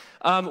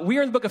We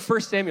are in the book of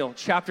 1 Samuel,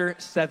 chapter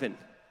 7.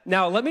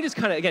 Now, let me just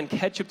kind of, again,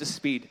 catch you up to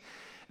speed.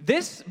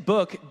 This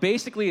book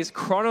basically is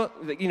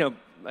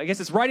I guess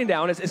it's writing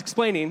down, it's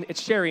explaining,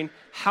 it's sharing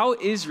how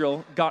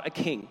Israel got a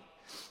king.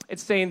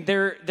 It's saying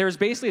there's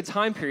basically a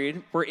time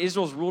period where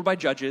Israel's ruled by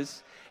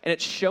judges, and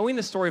it's showing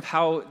the story of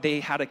how they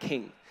had a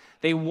king.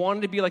 They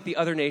wanted to be like the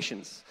other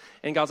nations.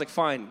 And God's like,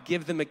 fine,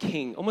 give them a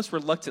king, almost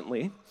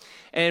reluctantly.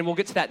 And we'll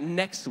get to that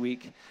next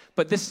week.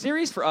 But this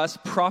series for us,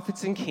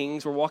 Prophets and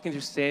Kings, we're walking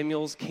through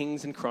Samuel's,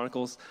 Kings, and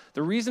Chronicles.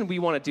 The reason we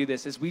want to do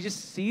this is we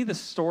just see the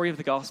story of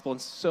the gospel in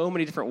so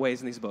many different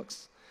ways in these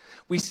books.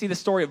 We see the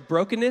story of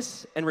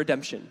brokenness and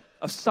redemption,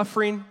 of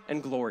suffering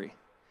and glory.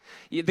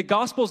 The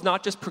gospel is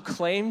not just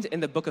proclaimed in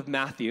the book of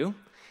Matthew,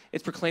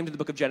 it's proclaimed in the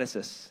book of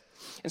Genesis.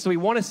 And so we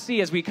want to see,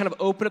 as we kind of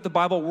open up the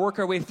Bible, work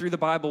our way through the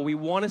Bible, we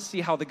want to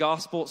see how the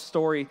gospel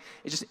story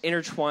is just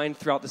intertwined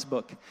throughout this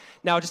book.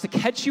 Now, just to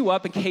catch you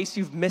up in case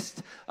you've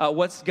missed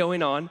what's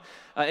going on,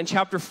 in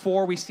chapter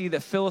 4, we see the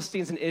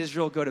Philistines and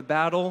Israel go to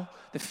battle.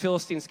 The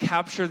Philistines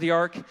capture the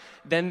ark.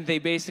 Then they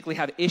basically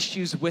have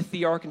issues with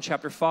the ark in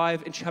chapter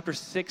 5. In chapter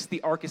 6,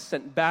 the ark is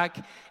sent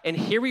back. And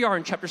here we are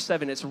in chapter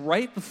 7. It's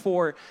right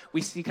before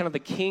we see kind of the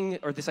king,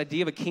 or this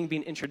idea of a king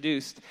being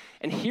introduced.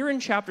 And here in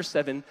chapter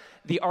 7,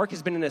 the ark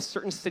has been in a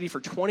certain city for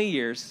 20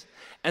 years,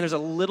 and there's a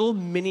little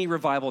mini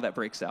revival that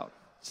breaks out.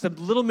 It's a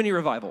little mini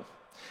revival.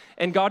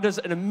 And God does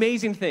an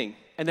amazing thing,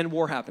 and then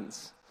war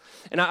happens.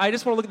 And I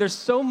just want to look, there's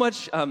so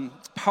much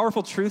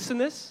powerful truths in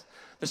this.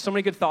 There's so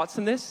many good thoughts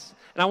in this.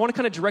 And I want to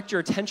kind of direct your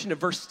attention to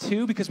verse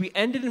 2, because we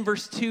ended in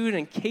verse 2, and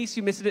in case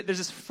you missed it, there's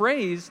this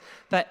phrase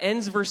that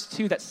ends verse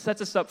 2 that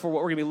sets us up for what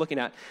we're going to be looking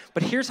at.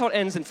 But here's how it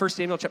ends in 1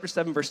 Samuel chapter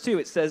 7, verse 2.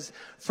 It says,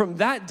 "From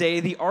that day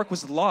the ark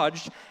was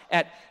lodged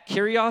at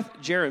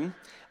Kiriath Jearim.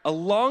 A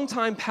long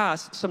time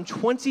passed, some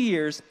 20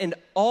 years, and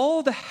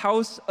all the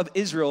house of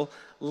Israel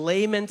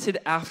lamented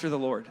after the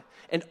Lord."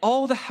 And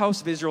all the house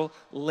of Israel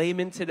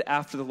lamented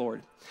after the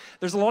Lord.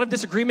 There's a lot of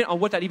disagreement on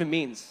what that even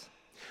means.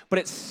 But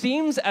it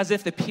seems as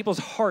if the people's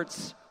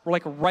hearts were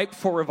like ripe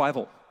for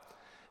revival.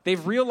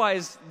 They've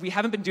realized we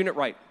haven't been doing it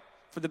right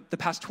for the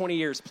past 20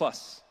 years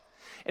plus.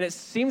 And it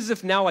seems as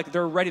if now like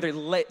they're ready,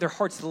 their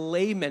hearts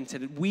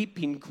lamented,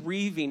 weeping,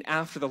 grieving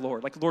after the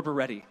Lord. Like, Lord, we're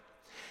ready.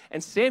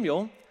 And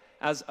Samuel,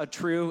 as a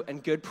true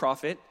and good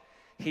prophet,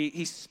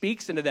 he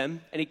speaks into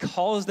them and he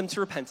calls them to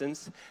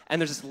repentance.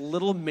 And there's this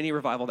little mini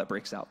revival that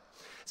breaks out.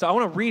 So I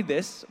want to read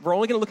this. We're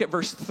only going to look at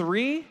verse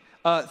 3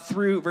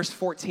 through verse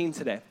 14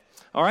 today.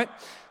 All right?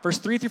 Verse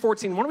 3 through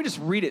 14. Why don't we just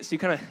read it so you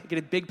kind of get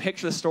a big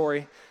picture of the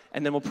story,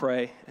 and then we'll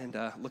pray and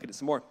look at it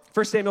some more.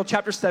 1 Samuel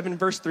chapter 7,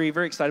 verse 3.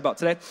 Very excited about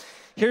today.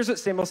 Here's what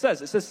Samuel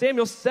says. It says,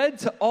 "Samuel said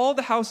to all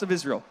the house of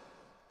Israel,"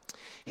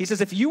 he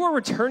says, "if you are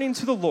returning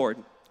to the Lord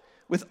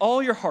with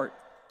all your heart,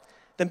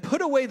 then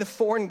put away the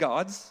foreign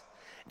gods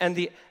and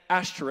the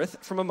Ashtoreth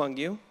from among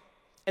you,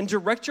 and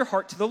direct your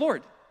heart to the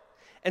Lord,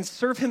 and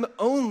serve him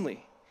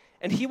only,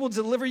 and he will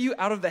deliver you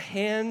out of the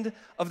hand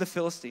of the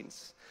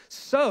Philistines."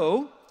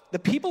 So the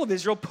people of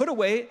Israel put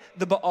away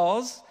the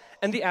Baals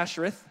and the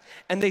Ashtoreth,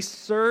 and they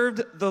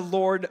served the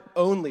Lord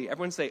only.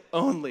 Everyone say,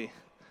 only.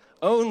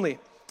 Only.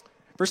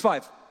 Verse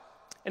 5.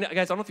 And guys,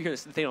 I don't know if you hear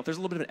this, Nathaniel, if there's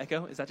a little bit of an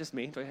echo. Is that just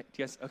me? Do you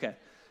guys, okay.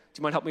 Do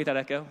you mind helping me with that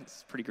echo?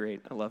 It's pretty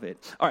great. I love it.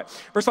 All right,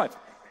 verse 5.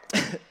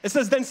 It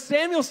says, "Then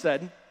Samuel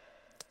said,"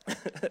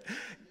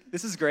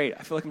 this is great.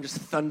 I feel like I'm just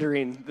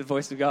thundering the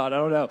voice of God. I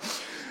don't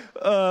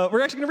know.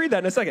 We're actually going to read that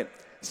in a second.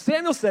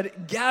 "Samuel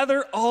said,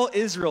 'Gather all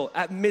Israel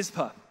at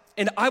Mizpah,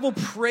 and I will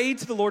pray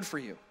to the Lord for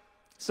you.'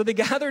 So they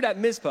gathered at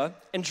Mizpah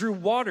and drew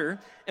water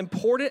and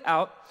poured it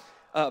out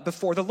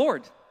before the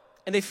Lord.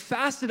 And they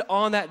fasted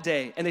on that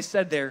day, and they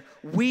said there,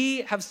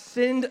 'We have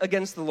sinned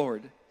against the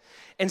Lord.'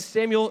 And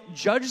Samuel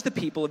judged the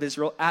people of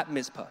Israel at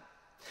Mizpah.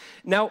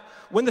 Now,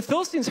 when the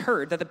Philistines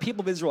heard that the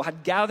people of Israel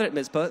had gathered at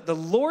Mizpah, the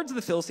lords of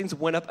the Philistines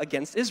went up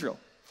against Israel.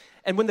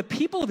 And when the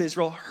people of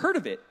Israel heard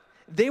of it,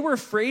 they were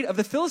afraid of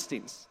the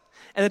Philistines.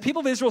 And the people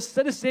of Israel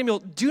said to Samuel,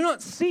 'Do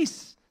not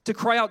cease to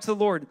cry out to the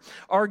Lord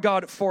our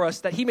God for us,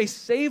 that he may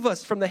save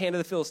us from the hand of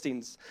the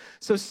Philistines.'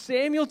 So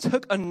Samuel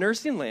took a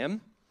nursing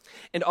lamb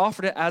and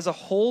offered it as a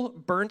whole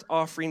burnt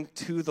offering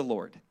to the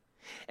Lord.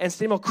 And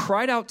Samuel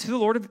cried out to the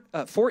Lord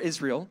for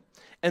Israel,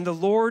 and the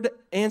Lord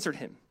answered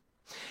him.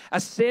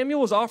 As Samuel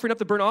was offering up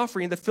the burnt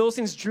offering, the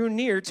Philistines drew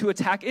near to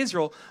attack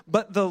Israel,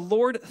 but the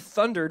Lord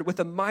thundered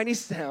with a mighty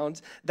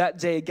sound that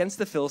day against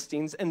the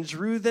Philistines and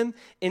drew them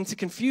into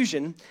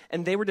confusion,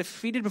 and they were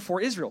defeated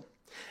before Israel.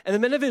 And the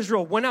men of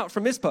Israel went out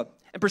from Mizpah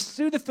and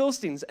pursued the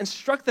Philistines and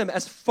struck them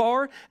as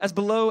far as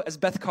below as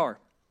Beth-kar.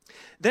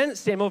 Then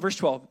Samuel, verse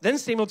 12, "Then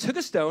Samuel took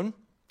a stone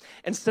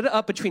and set it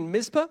up between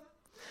Mizpah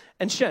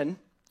and Shen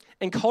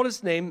and called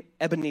its name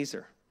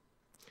Ebenezer.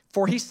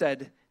 For he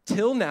said,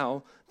 'Till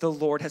now the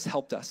Lord has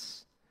helped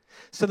us.'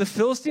 So the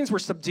Philistines were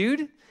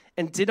subdued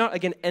and did not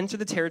again enter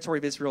the territory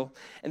of Israel,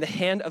 and the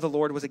hand of the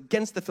Lord was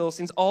against the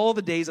Philistines all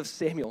the days of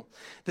Samuel.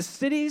 The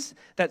cities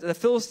that the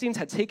Philistines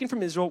had taken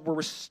from Israel were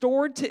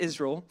restored to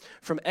Israel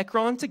from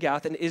Ekron to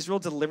Gath, and Israel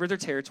delivered their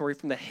territory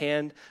from the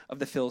hand of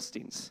the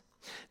Philistines."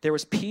 there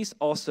was peace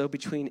also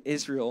between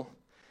Israel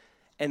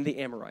and the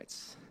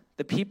Amorites.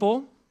 The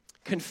people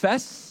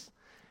confess,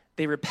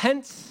 they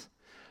repent,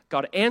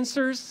 God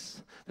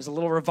answers, there's a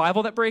little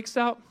revival that breaks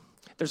out,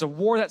 there's a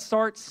war that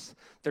starts,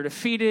 they're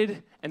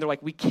defeated, and they're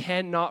like, we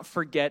cannot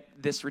forget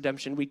this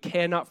redemption. We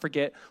cannot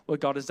forget what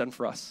God has done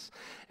for us.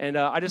 And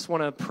I just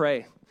want to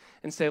pray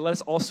and say, let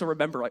us also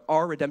remember like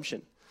our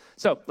redemption.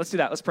 So let's do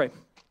that. Let's pray.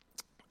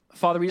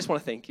 Father, we just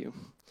want to thank you.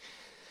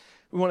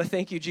 We want to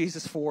thank you,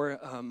 Jesus, for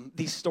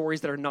these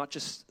stories that are not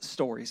just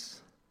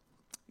stories.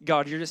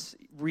 God, you're just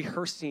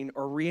rehearsing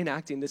or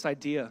reenacting this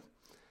idea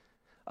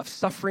of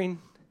suffering,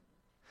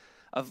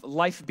 of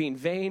life being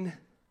vain,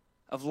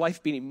 of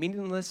life being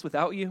meaningless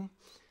without you.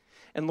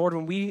 And Lord,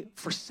 when we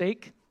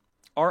forsake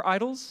our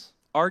idols,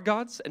 our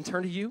gods, and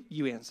turn to you,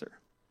 you answer.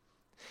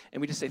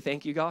 And we just say,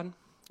 thank you, God.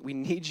 We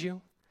need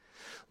you.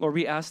 Lord,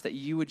 we ask that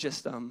you would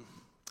just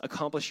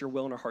accomplish your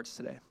will in our hearts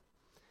today.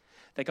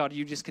 That, God,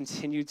 you just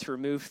continue to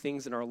remove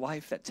things in our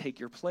life that take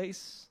your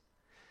place.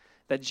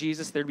 That,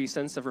 Jesus, there'd be a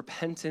sense of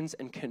repentance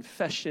and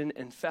confession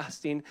and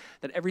fasting.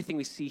 That everything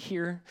we see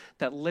here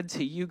that led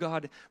to you,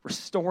 God,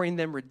 restoring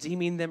them,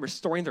 redeeming them,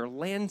 restoring their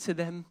land to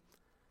them.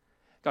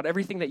 God,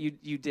 everything that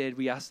you did,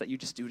 we ask that you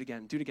just do it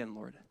again. Do it again,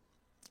 Lord.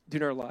 Do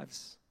it in our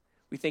lives.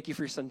 We thank you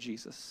for your son,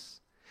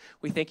 Jesus.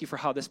 We thank you for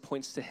how this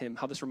points to him,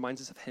 how this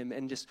reminds us of him,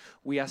 and just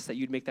we ask that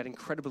you'd make that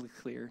incredibly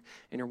clear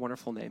in your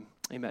wonderful name.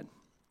 Amen.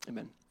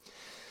 Amen.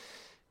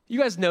 You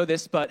guys know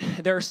this, but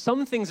there are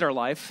some things in our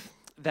life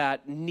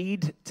that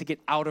need to get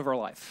out of our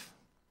life.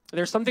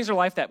 There are some things in our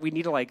life that we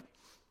need to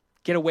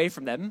get away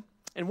from them,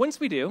 and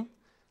once we do,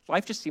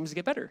 life just seems to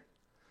get better.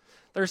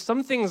 There are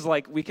some things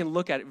we can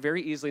look at it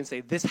very easily and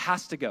say, this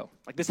has to go.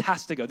 This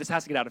has to go. This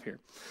has to get out of here.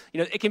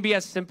 It can be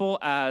as simple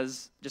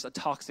as just a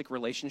toxic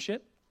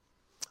relationship,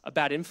 a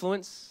bad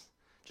influence,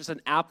 just an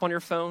app on your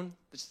phone,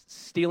 just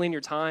stealing your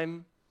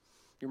time,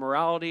 your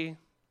morality.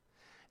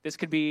 This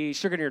could be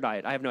sugar in your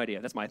diet. I have no idea.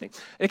 That's my thing.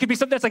 It could be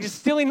something that's just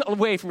stealing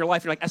away from your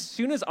life. You're as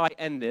soon as I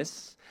end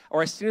this,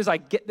 or as soon as I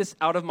get this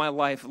out of my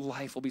life,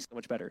 life will be so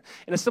much better.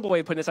 In a simple way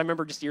of putting this, I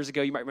remember just years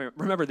ago, you might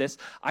remember this,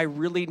 I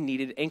really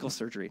needed ankle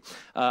surgery.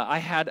 I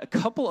had a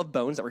couple of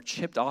bones that were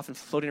chipped off and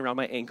floating around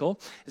my ankle.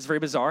 It's very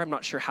bizarre. I'm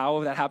not sure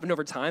how that happened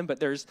over time, but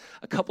there's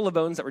a couple of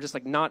bones that were just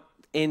not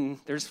in,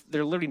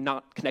 they're literally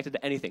not connected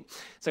to anything.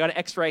 So I got an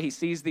x-ray, he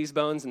sees these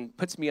bones and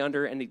puts me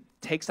under, and he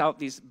takes out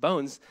these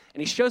bones,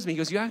 and he shows me, he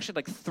goes, you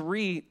actually had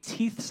 3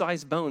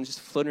 teeth-sized bones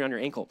just floating around your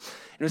ankle.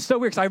 And it was so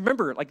weird, because I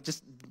remember,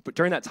 just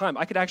during that time,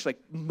 I could actually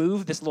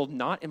move this little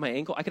knot in my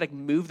ankle. I could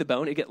move the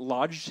bone, it'd get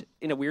lodged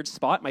in a weird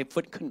spot, my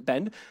foot couldn't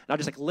bend, and I'd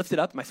just lift it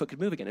up, and my foot could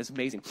move again. It was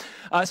amazing.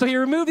 So he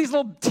removed these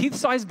little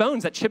teeth-sized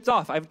bones that chipped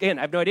off. I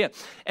have no idea.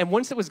 And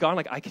once it was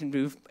gone, I can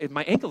move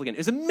my ankle again. It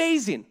was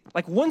amazing.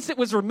 Once it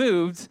was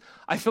removed,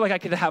 I feel like I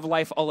could have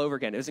life all over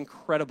again. It was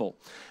incredible.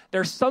 There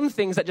are some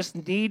things that just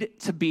need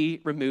to be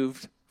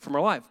removed from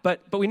our life.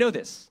 But we know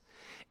this.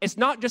 It's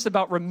not just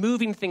about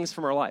removing things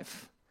from our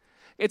life.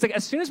 It's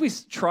as soon as we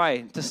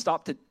try to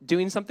stop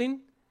doing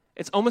something,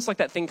 it's almost like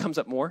that thing comes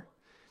up more.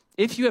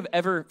 If you have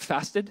ever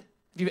fasted,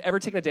 if you've ever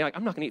taken a day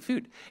I'm not going to eat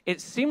food,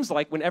 it seems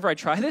like whenever I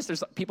try this,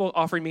 there's people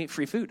offering me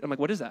free food. I'm like,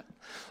 what is that?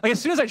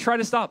 As soon as I try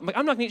to stop, I'm like,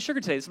 I'm not going to eat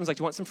sugar today. Someone's like,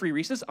 do you want some free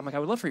Reese's? I'm like, I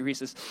would love free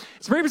Reese's.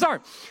 It's very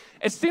bizarre.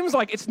 It seems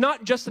like it's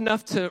not just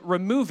enough to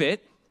remove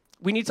it.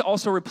 We need to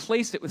also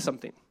replace it with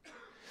something.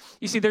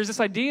 You see, there's this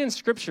idea in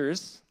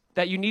scriptures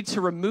that you need to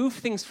remove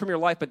things from your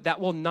life, but that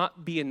will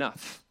not be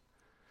enough.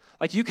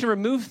 You can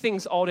remove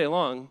things all day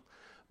long,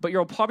 but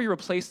you'll probably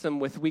replace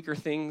them with weaker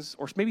things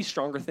or maybe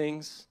stronger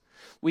things.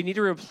 We need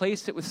to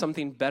replace it with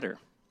something better.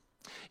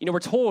 We're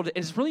told, and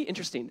it's really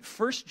interesting,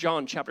 1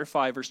 John chapter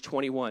 5, verse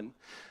 21.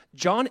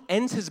 John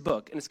ends his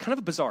book, and it's kind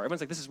of bizarre.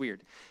 Everyone's like, this is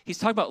weird. He's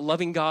talking about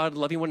loving God,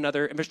 loving one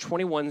another, and verse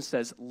 21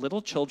 says,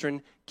 little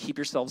children, keep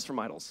yourselves from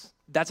idols.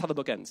 That's how the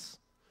book ends.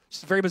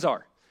 It's very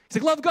bizarre.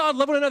 He's like, love God,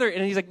 love one another.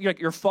 And he's like,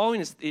 you're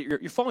following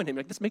him.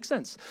 This makes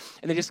sense.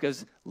 And then he just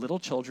goes, little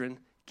children,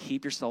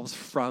 keep yourselves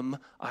from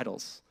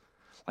idols.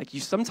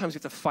 Sometimes you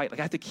have to fight.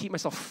 I have to keep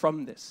myself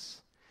from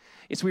this.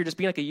 It's weird just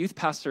being a youth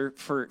pastor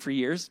for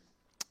years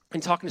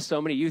and talking to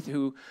so many youth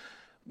who,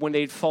 when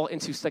they'd fall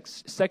into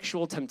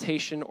sexual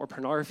temptation or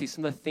pornography,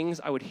 some of the things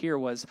I would hear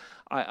was,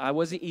 I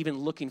wasn't even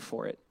looking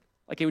for it.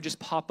 It would just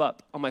pop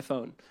up on my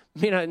phone.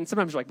 And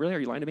sometimes you're like, really? Are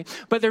you lying to me?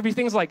 But there'd be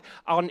things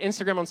on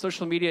Instagram, on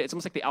social media, it's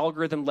almost like the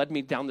algorithm led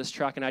me down this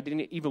track, and I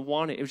didn't even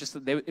want it. It was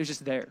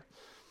just there.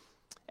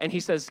 And he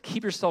says,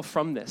 keep yourself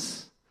from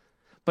this.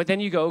 But then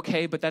you go,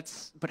 okay, but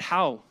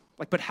how?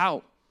 But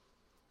how?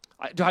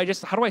 How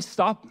do I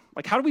stop?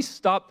 How do we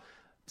stop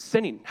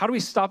sinning? How do we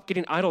stop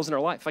getting idols in our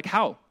life?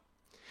 How?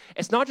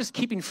 It's not just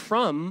keeping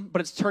from, but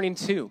it's turning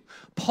to.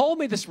 Paul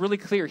made this really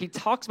clear. He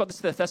talks about this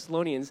to the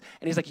Thessalonians,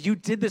 and he's like, you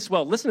did this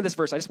well. Listen to this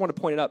verse. I just want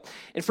to point it up.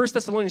 In 1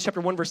 Thessalonians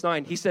chapter 1, verse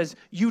 9, he says,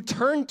 you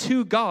turn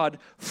to God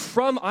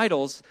from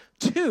idols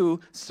to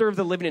serve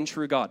the living and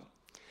true God.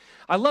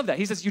 I love that.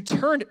 He says, you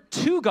turned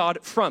to God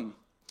from,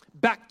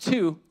 back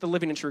to the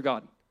living and true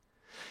God.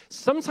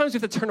 Sometimes we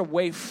have to turn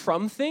away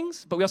from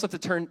things, but we also have to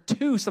turn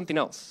to something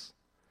else.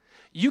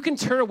 You can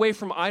turn away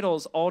from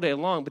idols all day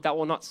long, but that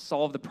will not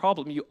solve the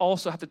problem. You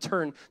also have to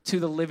turn to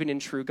the living and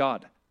true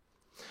God.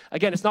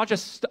 Again, it's not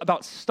just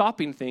about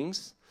stopping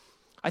things.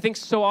 I think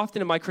so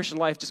often in my Christian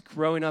life, just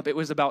growing up, it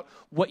was about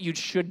what you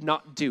should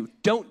not do.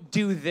 Don't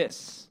do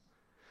this.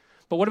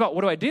 But what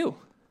do I do?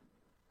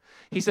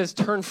 He says,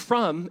 turn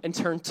from and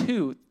turn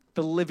to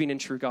the living and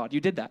true God. You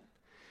did that.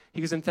 He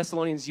goes, in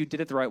Thessalonians, you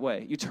did it the right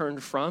way. You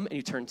turned from and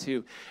you turned to.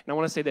 And I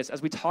want to say this,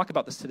 as we talk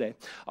about this today,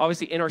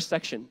 obviously in our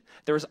section,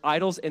 there was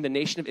idols in the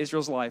nation of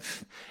Israel's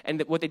life.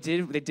 And what they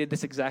did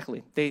this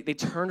exactly. They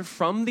turned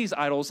from these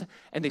idols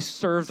and they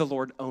served the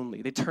Lord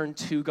only. They turned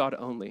to God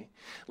only.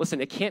 Listen,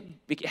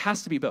 it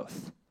has to be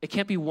both. It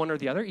can't be one or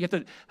the other.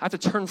 I have to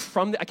turn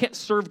from, I can't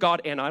serve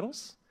God and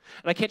idols.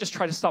 And I can't just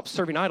try to stop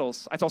serving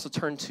idols. I have to also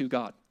turn to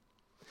God.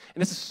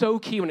 And this is so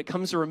key when it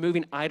comes to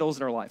removing idols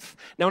in our life.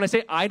 Now, when I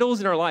say idols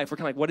in our life, we're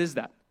kind of like, what is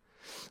that?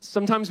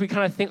 Sometimes we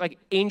kind of think like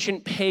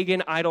ancient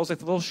pagan idols, like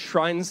the little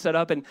shrines set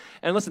up. And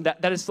listen,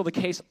 that is still the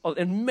case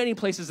in many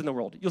places in the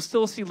world. You'll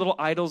still see little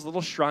idols,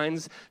 little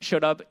shrines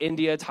showed up,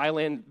 India,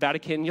 Thailand,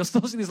 Vatican. You'll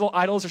still see these little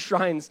idols or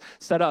shrines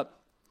set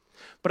up.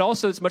 But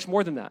also, it's much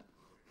more than that.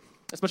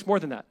 It's much more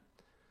than that.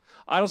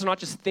 Idols are not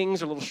just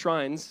things or little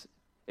shrines.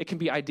 It can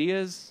be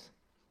ideas,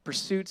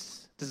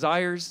 pursuits,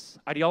 desires,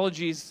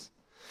 ideologies.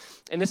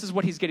 And this is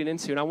what he's getting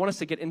into, and I want us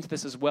to get into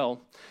this as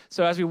well.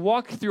 So as we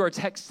walk through our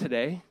text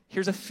today,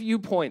 here's a few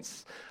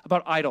points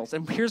about idols.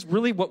 And here's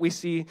really what we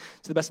see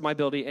to the best of my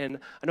ability. And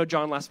I know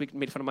John last week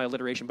made fun of my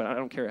alliteration, but I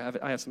don't care.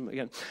 I have some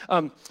again.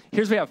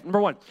 Here's what we have.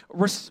 Number one,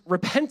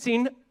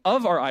 repenting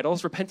of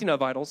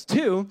idols.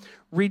 2,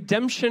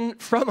 redemption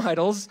from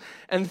idols.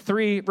 And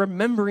 3,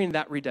 remembering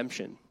that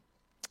redemption.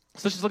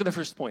 So let's just look at the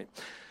first point.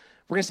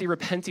 We're going to see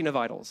repenting of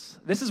idols.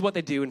 This is what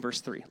they do in verse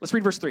 3. Let's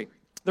read verse 3.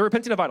 They're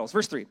repenting of idols.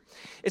 Verse 3.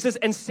 It says,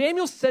 and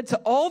Samuel said to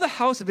all the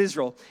house of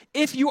Israel,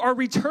 if you are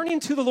returning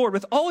to the Lord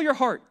with all your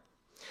heart,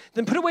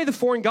 then put away the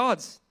foreign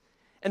gods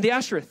and the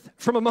Ashereth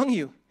from among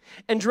you,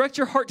 and direct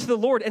your heart to the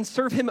Lord and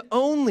serve him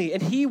only,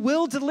 and he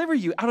will deliver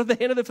you out of the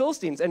hand of the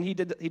Philistines. And he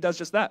does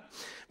just that.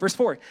 Verse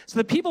 4. So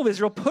the people of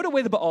Israel put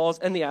away the Baals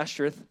and the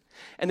Ashereth,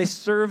 and they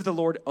serve the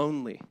Lord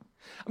only.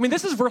 I mean,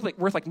 this is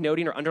worth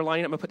noting or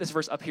underlining. I'm going to put this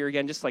verse up here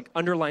again, just like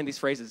underline these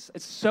phrases.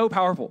 It's so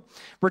powerful.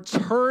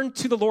 Return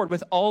to the Lord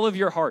with all of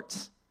your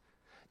hearts.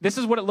 This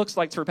is what it looks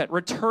like to repent.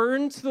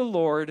 Return to the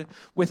Lord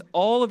with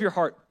all of your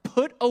heart.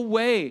 Put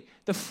away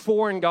the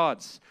foreign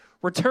gods.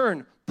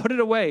 Return, put it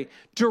away.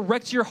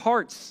 Direct your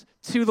hearts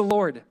to the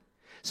Lord.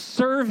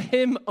 Serve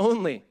him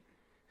only.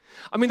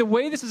 I mean, the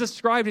way this is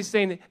described is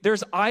saying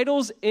there's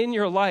idols in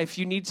your life.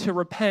 You need to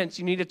repent.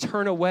 You need to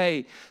turn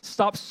away.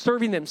 Stop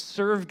serving them.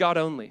 Serve God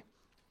only.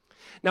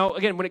 Now,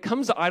 again, when it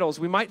comes to idols,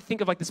 we might think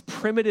of like this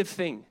primitive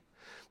thing.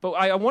 But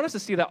I want us to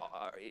see that,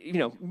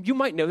 you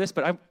might know this,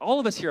 but all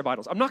of us here have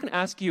idols. I'm not going to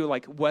ask you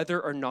like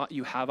whether or not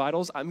you have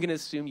idols. I'm going to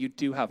assume you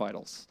do have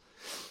idols.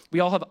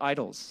 We all have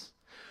idols.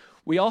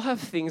 We all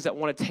have things that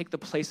want to take the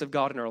place of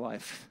God in our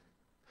life.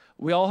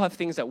 We all have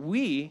things that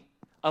we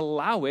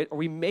allow it or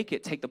we make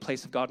it take the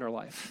place of God in our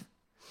life.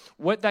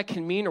 What that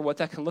can mean or what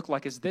that can look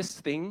like is this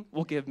thing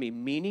will give me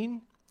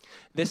meaning.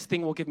 This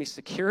thing will give me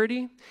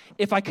security.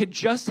 If I could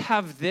just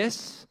have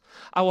this,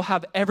 I will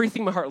have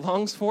everything my heart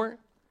longs for.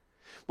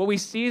 What we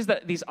see is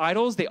that these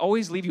idols, they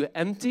always leave you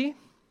empty.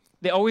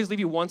 They always leave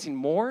you wanting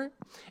more.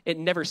 It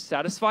never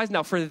satisfies.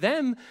 Now, for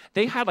them,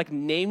 they had like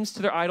names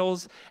to their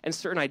idols and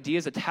certain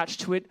ideas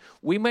attached to it.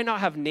 We might not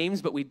have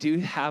names, but we do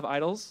have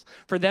idols.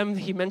 For them,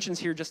 he mentions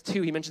here just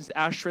 2. He mentions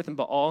Ashereth and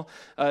Baal.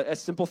 A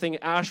simple thing,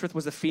 Ashereth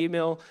was a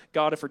female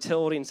god of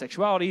fertility and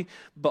sexuality.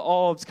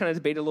 Baal, it's kind of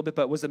debated a little bit,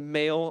 but was a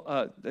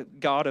male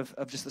god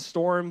of just the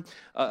storm,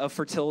 of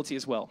fertility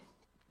as well.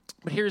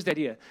 But here's the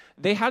idea.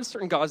 They had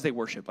certain gods they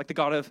worship. Like the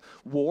god of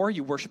war,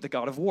 you worship the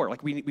god of war.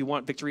 Like we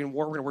want victory in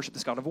war, we're going to worship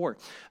this god of war.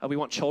 We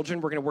want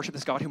children, we're going to worship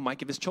this God who might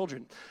give us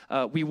children.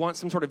 We want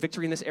some sort of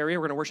victory in this area,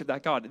 we're going to worship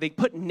that God. They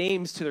put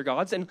names to their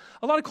gods, and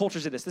a lot of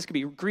cultures did this. This could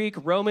be Greek,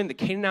 Roman, the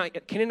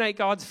Canaanite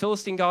gods,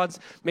 Philistine gods.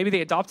 Maybe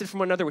they adopted from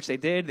one another, which they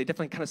did. They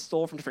definitely kind of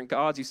stole from different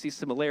gods. You see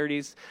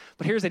similarities.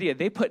 But here's the idea.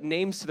 They put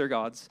names to their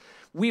gods.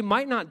 We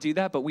might not do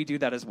that, but we do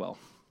that as well.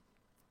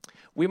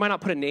 We might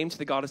not put a name to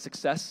the God of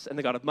success and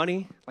the God of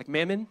money, like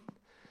Mammon,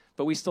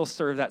 but we still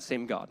serve that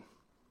same God.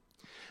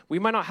 We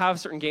might not have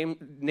certain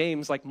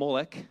names like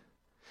Molech,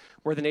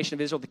 where the nation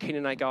of Israel, the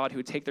Canaanite God, who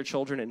would take their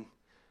children and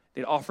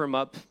they'd offer them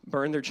up,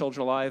 burn their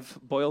children alive,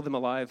 boil them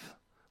alive,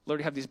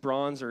 literally have these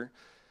bronze or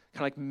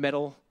kind of like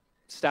metal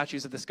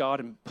statues of this God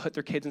and put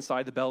their kids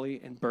inside the belly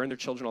and burn their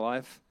children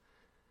alive.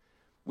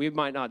 We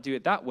might not do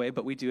it that way,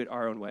 but we do it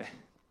our own way.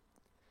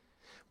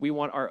 We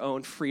want our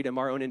own freedom,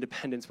 our own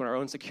independence, our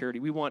own security.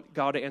 We want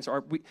God to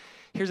answer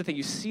here's the thing.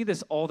 You see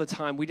this all the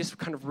time. We just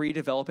kind of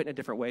redevelop it in a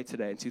different way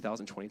today in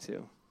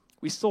 2022.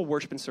 We still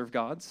worship and serve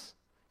gods.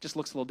 It just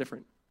looks a little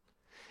different.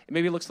 It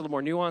maybe looks a little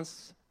more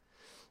nuanced.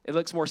 It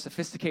looks more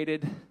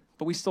sophisticated,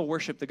 but we still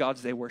worship the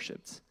gods they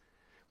worshiped.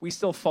 We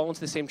still fall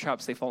into the same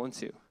traps they fall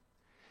into.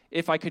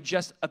 If I could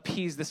just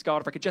appease this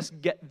God, if I could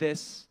just get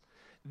this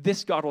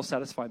God will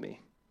satisfy me.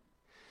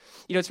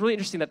 You know, it's really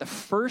interesting that the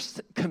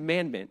first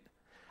commandment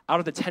out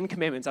of the 10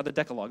 commandments, out of the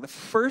Decalogue, the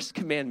first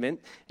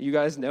commandment, you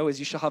guys know, is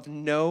you shall have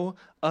no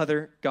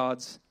other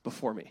gods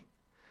before me.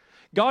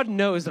 God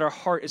knows that our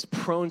heart is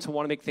prone to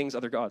want to make things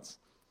other gods,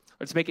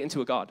 or to make it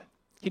into a god.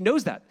 He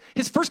knows that.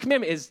 His first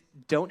commandment is,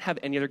 don't have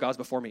any other gods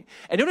before me.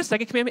 And notice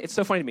second commandment, it's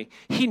so funny to me.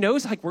 He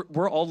knows, like,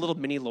 we're all little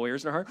mini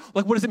lawyers in our heart.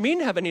 Like, what does it mean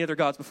to have any other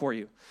gods before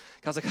you?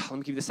 God's like, let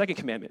me give you the second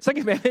commandment.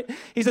 Second commandment,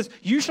 he says,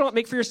 you shall not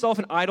make for yourself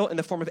an idol in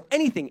the form of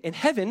anything in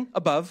heaven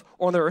above,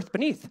 or on the earth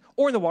beneath,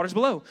 or in the waters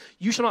below.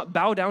 You shall not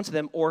bow down to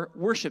them or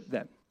worship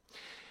them.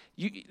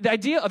 The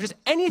idea of just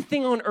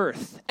anything on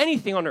earth,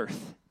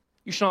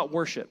 you shall not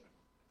worship.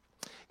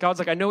 God's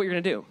like, I know what you're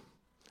going to do.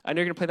 I know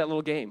you're going to play that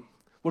little game.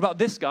 What about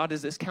this, God?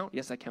 Does this count?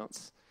 Yes, that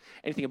counts.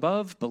 Anything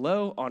above,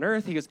 below, on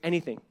earth? He goes,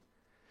 anything.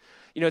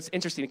 You know, it's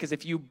interesting because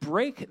if you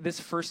break this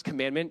first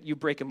commandment, you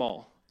break them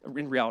all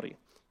in reality.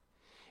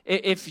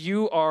 If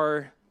you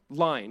are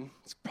lying,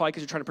 it's probably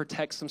because you're trying to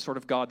protect some sort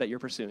of God that you're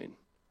pursuing.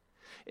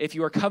 If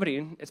you are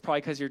coveting, it's probably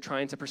because you're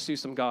trying to pursue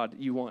some God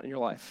you want in your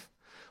life.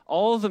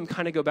 All of them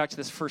kind of go back to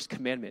this first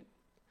commandment.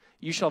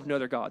 You shall have no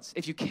other gods.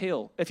 If you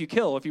kill, if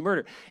you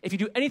murder, if you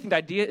do anything, the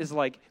idea is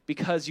like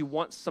because you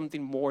want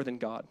something more than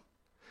God.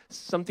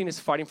 Something is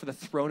fighting for the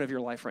throne of your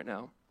life right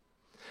now.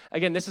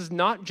 Again, this is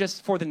not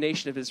just for the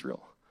nation of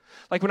Israel.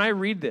 Like when I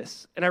read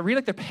this, and I read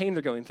like the pain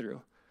they're going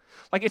through,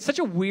 like it's such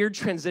a weird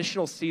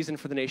transitional season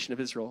for the nation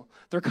of Israel.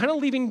 They're kind of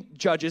leaving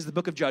Judges, the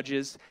book of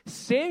Judges.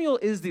 Samuel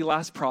is the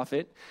last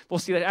prophet. We'll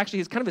see that actually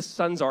his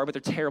sons are, but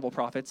they're terrible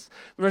prophets.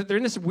 They're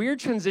in this weird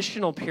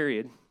transitional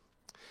period,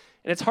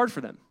 and it's hard for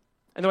them.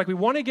 And they're like, we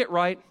want to get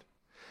right.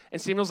 And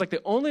Samuel's like,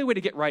 the only way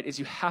to get right is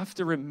you have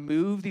to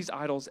remove these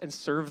idols and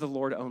serve the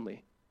Lord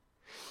only.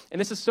 And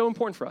this is so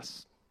important for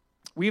us.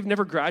 We have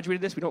never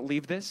graduated this. We don't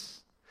leave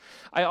this.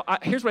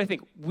 Here's what I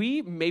think.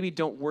 We maybe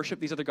don't worship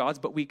these other gods,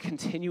 but we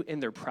continue in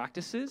their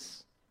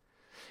practices.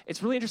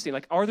 It's really interesting.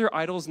 Like, are there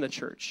idols in the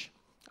church?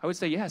 I would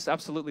say yes,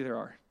 absolutely there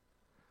are.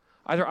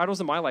 Are there idols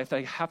in my life that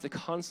I have to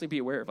constantly be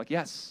aware of? Like,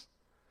 yes.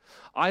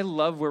 I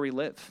love where we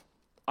live.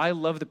 I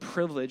love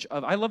the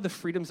I love the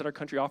freedoms that our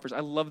country offers. I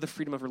love the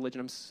freedom of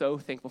religion. I'm so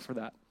thankful for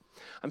that.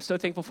 I'm so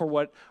thankful for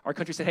what our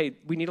country said, hey,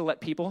 we need to let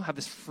people have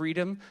this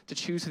freedom to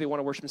choose who they want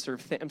to worship and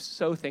serve. I'm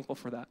so thankful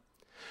for that.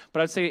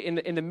 But I'd say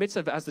in the midst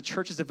of, as the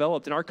church has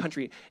developed in our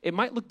country, it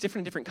might look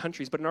different in different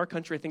countries, but in our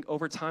country, I think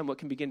over time what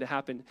can begin to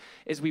happen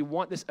is we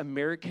want this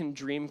American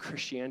dream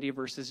Christianity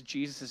versus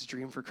Jesus'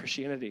 dream for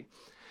Christianity.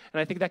 And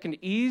I think that can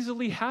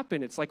easily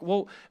happen. It's like,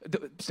 well,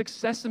 the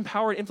success and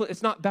power and influence,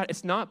 it's not bad.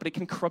 It's not, but it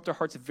can corrupt our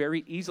hearts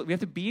very easily. We have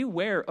to be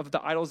aware of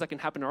the idols that can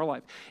happen in our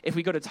life. If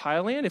we go to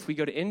Thailand, if we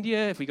go to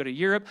India, if we go to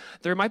Europe,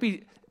 there might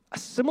be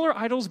similar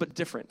idols, but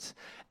different.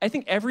 I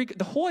think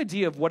the whole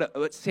idea of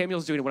what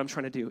Samuel's doing and what I'm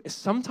trying to do is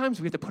sometimes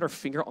we have to put our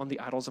finger on the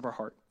idols of our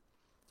heart.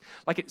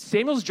 Like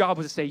Samuel's job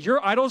was to say,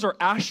 your idols are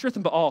Ashtoreth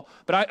and Baal,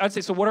 but I'd say,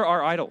 so what are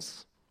our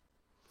idols?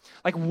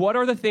 Like, what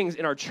are the things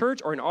in our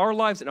church or in our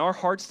lives, in our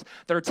hearts,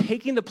 that are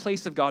taking the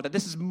place of God, that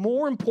this is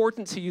more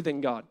important to you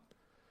than God?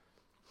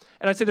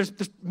 And I'd say there's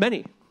many,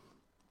 and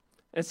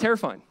it's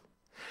terrifying.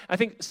 I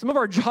think some of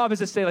our job is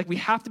to say, like, we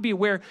have to be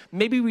aware,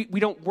 maybe we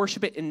don't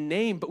worship it in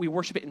name, but we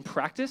worship it in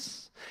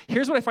practice.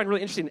 Here's what I find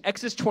really interesting. In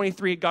Exodus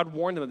 23, God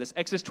warned them of this.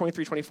 Exodus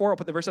 23:24, I'll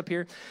put the verse up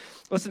here.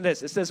 Listen to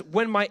this. It says,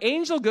 when my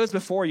angel goes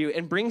before you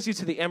and brings you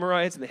to the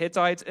Amorites and the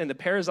Hittites and the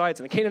Perizzites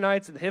and the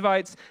Canaanites and the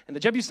Hivites and the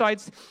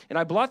Jebusites, and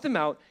I blot them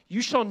out,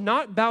 you shall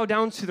not bow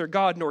down to their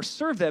God nor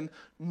serve them,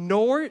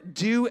 nor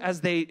do as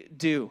they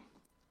do.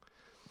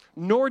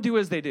 Nor do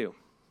as they do.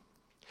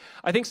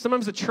 I think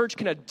sometimes the church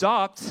can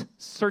adopt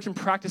certain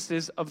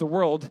practices of the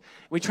world.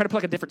 We try to put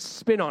like a different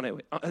spin on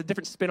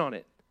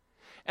it.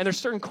 And there's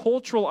certain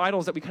cultural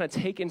idols that we kind of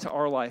take into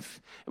our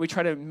life, and we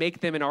try to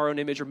make them in our own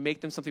image or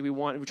make them something we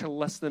want, and we try to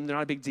lessen them. They're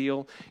not a big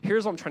deal.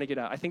 Here's what I'm trying to get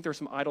at. I think there are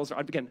some idols.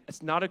 Again,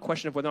 it's not a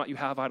question of whether or not you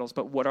have idols,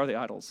 but what are the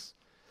idols?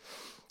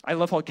 I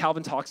love how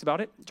Calvin talks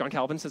about it. John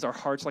Calvin says our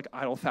hearts like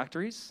idol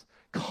factories,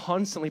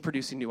 constantly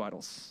producing new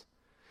idols.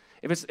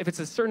 If it's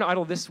a certain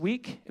idol this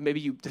week, and maybe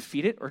you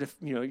defeat it, or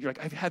you're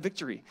like, I've had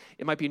victory,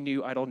 it might be a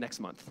new idol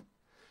next month.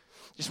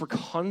 Just we're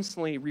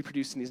constantly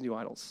reproducing these new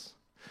idols.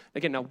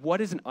 Again, now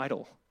what is an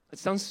idol? It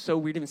sounds so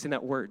weird even saying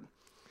that word.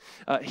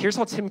 Here's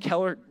how Tim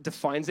Keller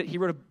defines it. He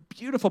wrote a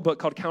beautiful book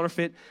called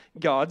Counterfeit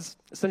Gods,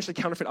 essentially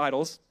counterfeit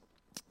idols.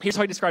 Here's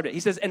how he described it. He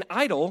says, an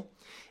idol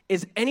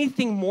is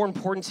anything more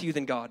important to you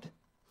than God.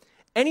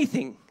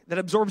 Anything that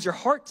absorbs your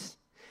heart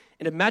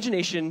and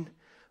imagination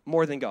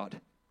more than God.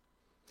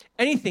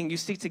 Anything you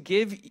seek to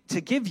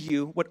give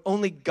you what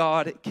only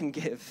God can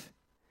give.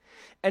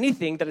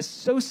 Anything that is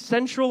so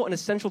central and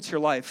essential to your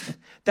life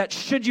that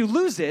should you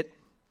lose it,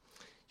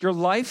 your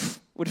life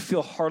would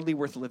feel hardly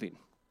worth living.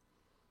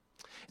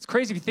 It's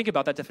crazy if you think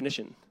about that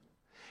definition.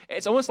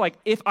 It's almost like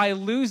if I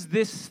lose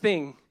this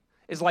thing,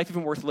 is life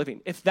even worth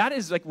living? If that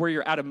is like where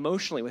you're at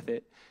emotionally with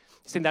it,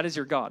 saying that is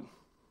your God.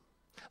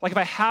 Like if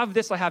I have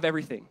this, I have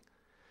everything.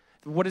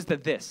 What is the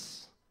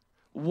this?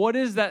 What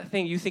is that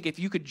thing you think if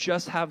you could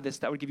just have this,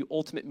 that would give you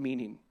ultimate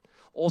meaning,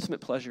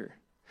 ultimate pleasure?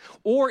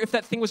 Or if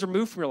that thing was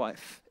removed from your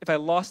life, if I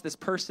lost this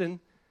person,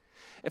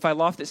 if I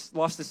lost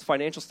this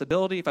financial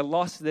stability, if I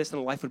lost this,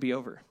 then life would be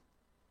over.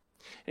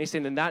 And he's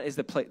saying, then that is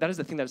the thing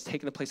that has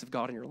taken the place of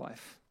God in your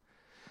life.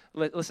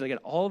 Listen, again,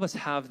 all of us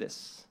have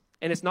this.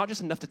 And it's not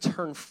just enough to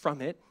turn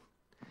from it.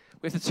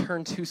 We have to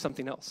turn to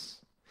something else.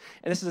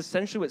 And this is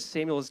essentially what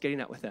Samuel is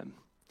getting at with them.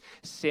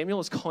 Samuel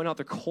is calling out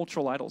their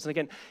cultural idols. And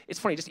again, it's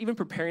funny, just even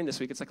preparing this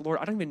week, it's like, Lord,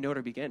 I don't even know where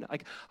to begin.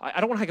 Like, I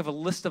don't want to have a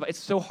list of, it's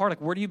so hard.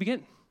 Like, where do you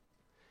begin?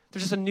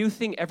 There's just a new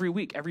thing every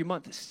week, every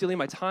month, stealing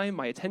my time,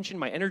 my attention,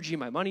 my energy,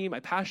 my money, my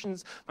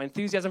passions, my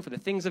enthusiasm for the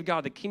things of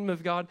God, the kingdom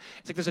of God.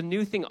 It's like there's a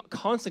new thing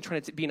constantly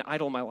trying to be an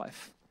idol in my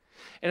life.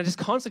 And I'm just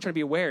constantly trying to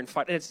be aware and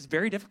fight, and it's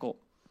very difficult.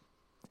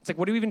 It's like,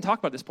 what do we even talk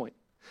about at this point?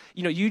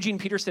 You know, Eugene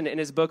Peterson, in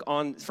his book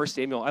on 1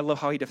 Samuel, I love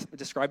how he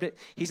described it.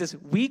 He says,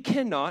 we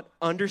cannot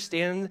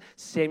understand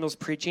Samuel's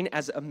preaching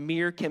as a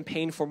mere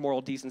campaign for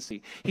moral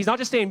decency. He's not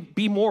just saying,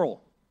 be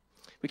moral.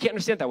 We can't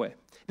understand it that way.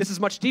 This is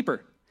much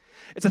deeper.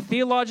 It's a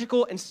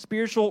theological and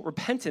spiritual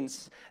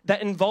repentance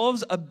that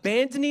involves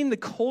abandoning the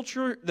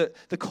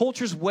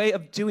culture's way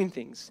of doing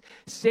things.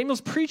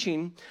 Samuel's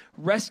preaching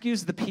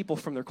rescues the people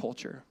from their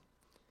culture.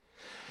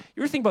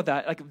 You ever think about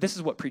that? Like, this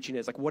is what preaching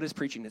is. Like, what is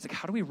preaching? It's like,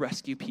 how do we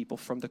rescue people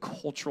from the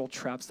cultural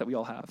traps that we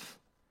all have?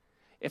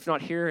 If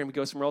not here and we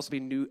go somewhere else, it'll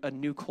be a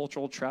new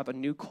cultural trap, a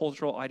new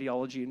cultural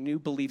ideology, a new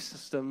belief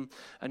system,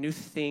 a new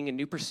thing, a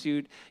new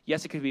pursuit.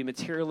 Yes, it could be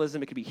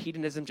materialism. It could be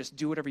hedonism. Just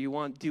do whatever you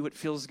want. Do what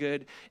feels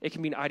good. It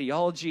can be an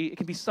ideology. It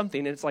can be something.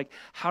 And it's like,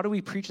 how do we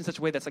preach in such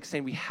a way that's like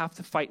saying we have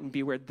to fight and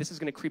be aware this is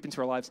going to creep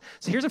into our lives?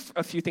 So here's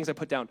a few things I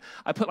put down.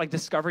 I put like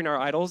discovering our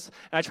idols,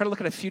 and I try to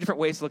look at a few different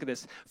ways to look at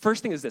this.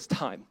 First thing is this,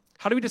 time.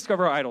 How do we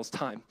discover our idols?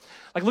 Time.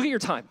 Like, look at your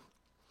time.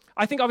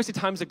 I think obviously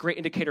time is a great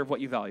indicator of what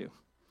you value.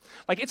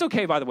 Like, it's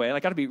okay, by the way,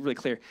 like, I gotta be really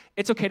clear.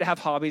 It's okay to have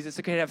hobbies. It's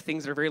okay to have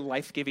things that are very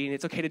life-giving.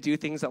 It's okay to do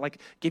things that, like,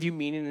 give you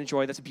meaning and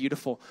joy. That's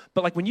beautiful.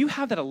 But, like, when you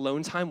have that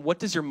alone time, what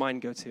does your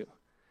mind go to?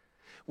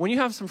 When you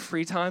have some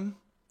free time,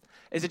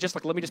 is it just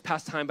like, let me just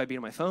pass time by being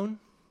on my phone?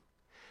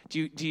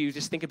 Do you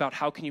just think about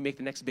how can you make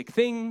the next big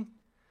thing?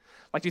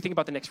 Like, do you think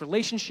about the next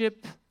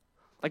relationship?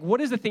 Like,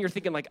 what is the thing you're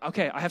thinking, like,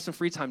 okay, I have some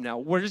free time now.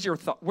 Where do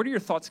your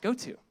thoughts go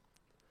to?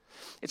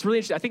 It's really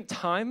interesting. I think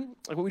time,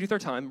 like what we do with our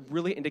time,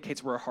 really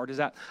indicates where our heart is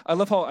at. I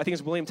love how, I think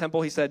it's William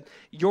Temple, he said,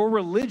 your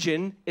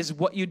religion is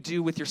what you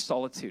do with your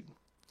solitude.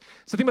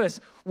 So think about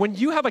this. When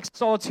you have like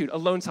solitude,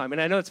 alone time,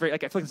 and I know it's very,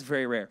 like I feel like it's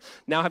very rare.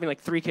 Now having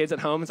like 3 kids at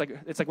home, it's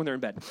like when they're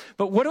in bed.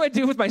 But what do I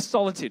do with my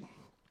solitude?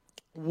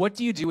 What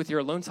do you do with your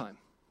alone time?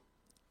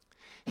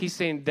 He's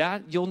saying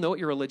that you'll know what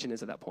your religion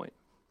is at that point.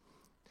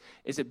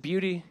 Is it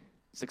beauty,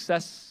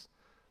 success,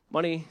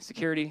 money,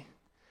 security,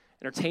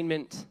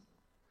 entertainment?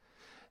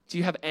 Do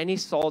you have any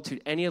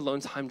solitude, any alone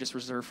time just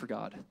reserved for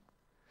God?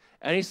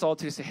 Any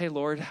solitude to say, hey,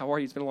 Lord, how are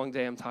you? It's been a long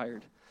day. I'm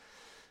tired.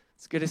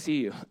 It's good to see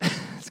you.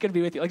 It's good to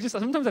be with you. Like, just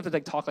sometimes I have to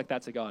like talk like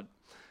that to God.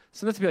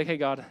 Sometimes to be like, hey,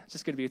 God, it's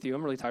just good to be with you.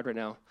 I'm really tired right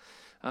now.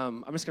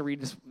 I'm just going to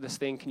read this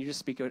thing. Can you just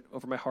speak it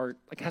over my heart?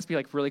 Like, it has to be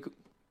like really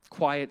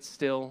quiet,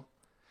 still.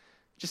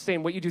 Just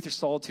saying what you do with your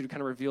solitude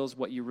kind of reveals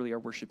what you really are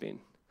worshiping.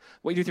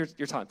 What you do with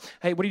your time.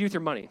 Hey, what do you do with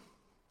your money?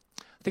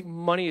 I think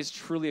money is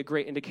truly a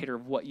great indicator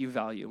of what you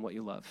value and what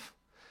you love.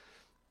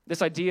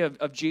 This idea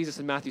of Jesus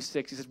in Matthew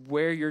 6, he says,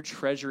 where your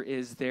treasure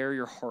is, there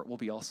your heart will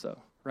be also,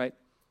 right?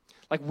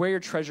 Like where your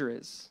treasure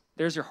is,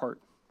 there's your heart.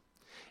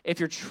 If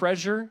your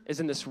treasure is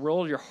in this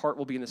world, your heart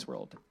will be in this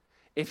world.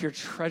 If your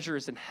treasure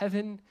is in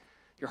heaven,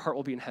 your heart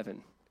will be in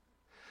heaven.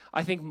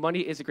 I think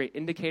money is a great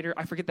indicator.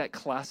 I forget that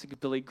classic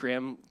Billy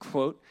Graham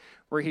quote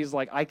where he's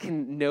like, I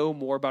can know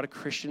more about a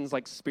Christian's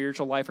like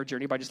spiritual life or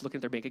journey by just looking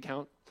at their bank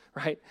account,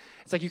 right?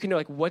 It's like you can know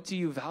like, what do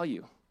you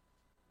value?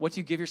 What do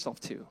you give yourself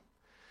to?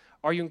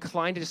 Are you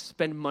inclined to just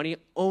spend money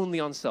only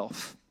on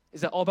self?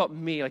 Is that all about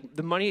me? Like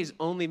the money is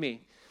only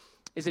me.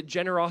 Is it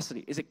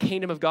generosity? Is it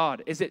kingdom of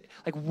God? Is it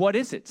like, what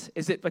is it?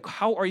 Is it like,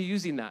 how are you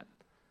using that?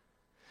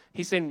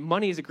 He's saying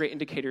money is a great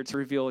indicator to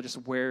reveal just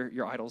where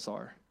your idols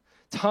are.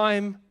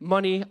 Time,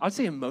 money, I would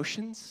say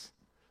emotions.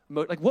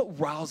 Like what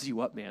riles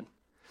you up, man?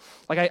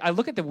 Like I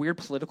look at the weird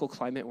political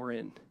climate we're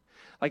in.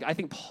 Like I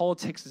think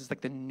politics is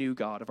like the new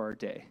god of our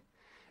day.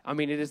 I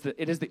mean, it is the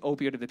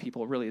opioid of the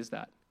people. It really is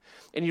that.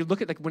 And you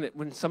look at like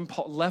when some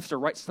left or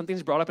right,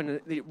 something's brought up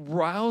and it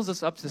riles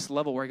us up to this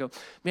level where I go,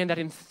 man, that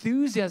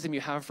enthusiasm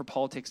you have for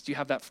politics, do you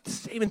have that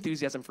same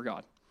enthusiasm for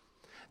God?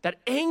 That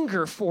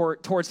anger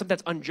towards something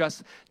that's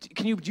unjust,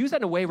 can you use that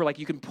in a way where like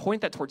you can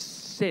point that towards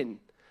sin?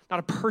 Not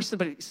a person,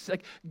 but it's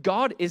like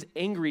God is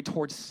angry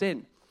towards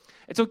sin.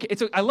 It's okay.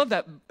 I love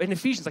that in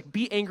Ephesians, like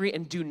be angry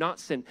and do not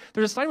sin.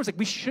 There's a sign where it's like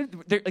we should,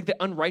 like the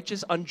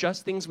unrighteous,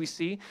 unjust things we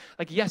see,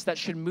 like yes, that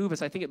should move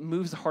us. I think it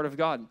moves the heart of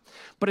God.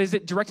 But is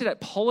it directed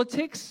at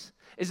politics?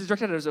 Is it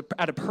directed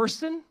at a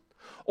person?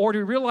 Or do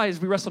we realize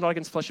we wrestle not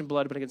against flesh and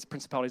blood, but against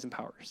principalities and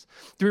powers?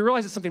 Do we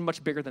realize it's something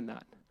much bigger than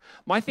that?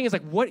 My thing is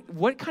like,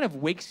 what kind of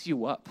wakes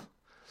you up?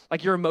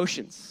 like your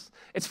emotions.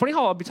 It's funny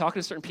how I'll be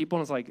talking to certain people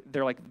and it's like,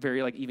 they're like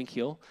very like even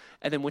keel.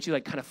 And then once you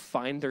like kind of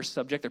find their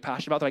subject they're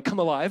passionate about, they like come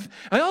alive.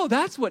 And, oh,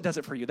 that's what does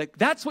it for you. Like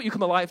that's what you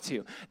come alive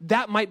to.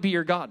 That might be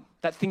your God,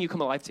 that thing you come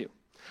alive to.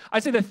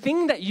 I'd say the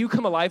thing that you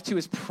come alive to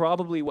is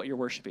probably what you're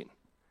worshiping.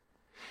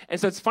 And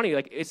so it's funny,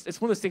 like it's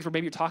one of those things where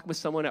maybe you're talking with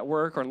someone at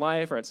work or in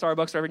life or at Starbucks or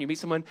whatever, and you meet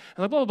someone and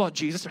like, blah, blah, blah,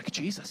 Jesus. Like,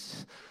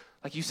 Jesus.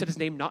 Like you said his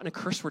name not in a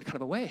curse word kind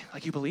of a way.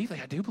 Like you believe?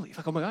 Like I do believe.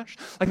 Like, oh my gosh.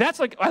 Like that's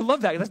like, I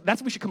love that. That's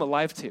what we should come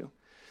alive to.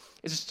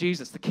 It's just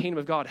Jesus, the kingdom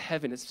of God,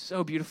 heaven. It's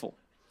so beautiful.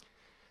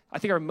 I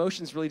think our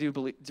emotions really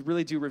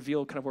do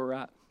reveal kind of where we're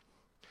at.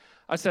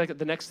 I'd say like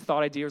the next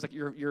thought idea is like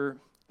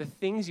the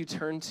things you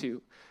turn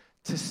to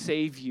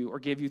save you or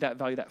give you that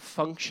value, that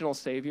functional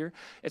savior.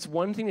 It's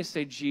one thing to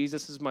say,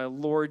 Jesus is my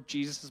Lord,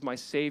 Jesus is my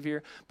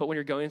savior, but when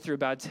you're going through a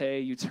bad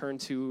day, you turn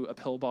to a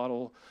pill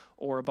bottle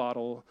or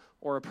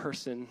a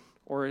person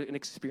or an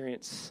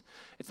experience.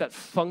 It's that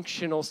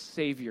functional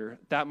savior.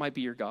 That might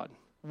be your God.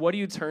 What do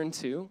you turn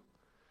to?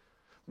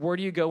 Where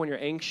do you go when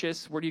you're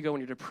anxious? Where do you go when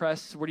you're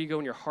depressed? Where do you go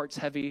when your heart's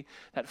heavy?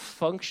 That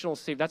functional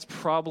savior, that's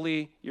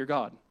probably your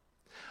God.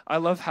 I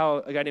love how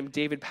a guy named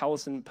David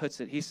Powlison puts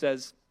it. He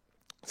says,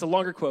 it's a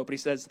longer quote, but he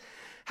says,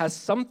 has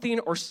something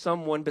or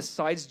someone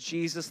besides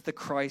Jesus the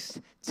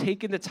Christ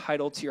taken the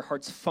title to your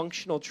heart's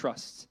functional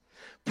trust?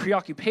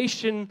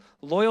 Preoccupation,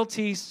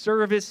 loyalty,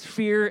 service,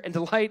 fear, and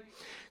delight.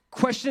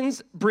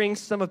 Questions bring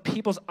some of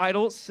people's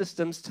idol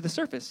systems to the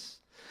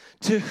surface.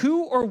 To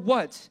who or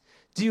what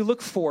do you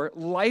look for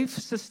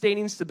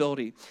life-sustaining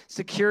stability,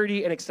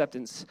 security, and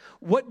acceptance?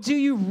 What do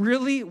you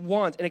really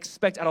want and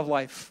expect out of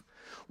life?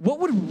 What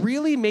would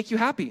really make you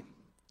happy?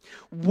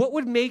 What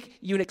would make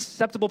you an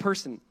acceptable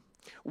person?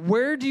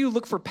 Where do you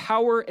look for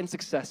power and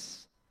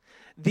success?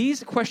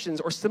 These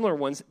questions or similar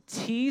ones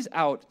tease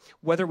out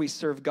whether we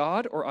serve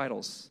God or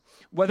idols,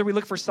 whether we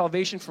look for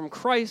salvation from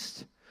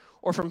Christ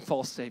or from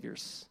false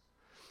saviors.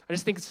 I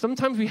just think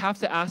sometimes we have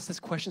to ask these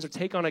questions or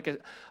take on like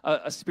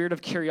a spirit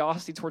of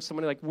curiosity towards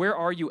somebody like, where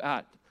are you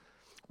at?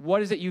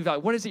 What is it you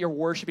value? What is it you're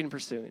worshiping and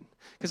pursuing?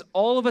 Because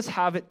all of us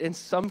have it in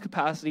some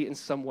capacity, in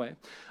some way.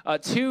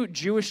 Two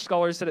Jewish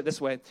scholars said it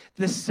this way.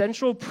 The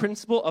central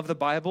principle of the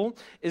Bible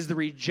is the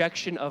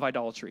rejection of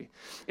idolatry.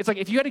 It's like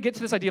if you had to get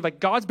to this idea of like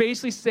God's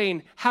basically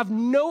saying, have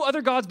no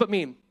other gods but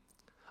me.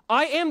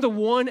 I am the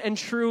one and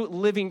true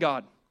living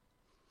God.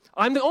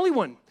 I'm the only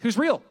one who's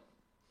real.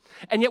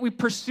 And yet we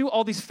pursue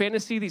all these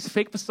fantasy, these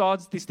fake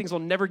facades. These things will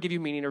never give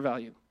you meaning or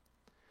value.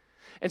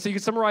 And so you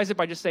can summarize it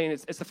by just saying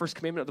it's the first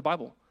commandment of the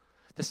Bible.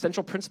 The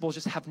central principle is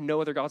just have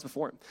no other gods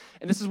before him.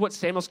 And this is what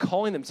Samuel's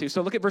calling them to.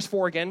 So look at verse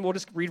 4 again. We'll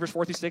just read verse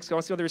 4 through 6. Go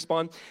on, see how they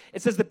respond.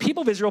 It says, the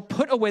people of Israel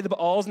put away the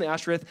Baals and the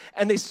Ashtoreth,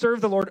 and they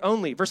served the Lord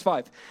only. Verse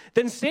 5.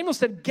 Then Samuel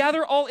said,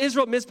 gather all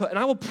Israel at Mizpah, and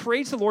I will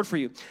pray to the Lord for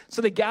you.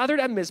 So they gathered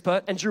at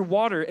Mizpah and drew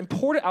water and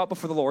poured it out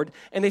before the Lord.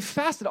 And they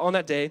fasted on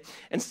that day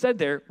and said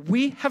there,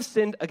 we have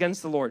sinned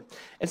against the Lord.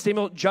 And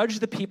Samuel judged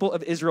the people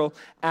of Israel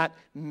at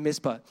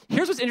Mizpah.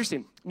 Here's what's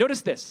interesting.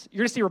 Notice this.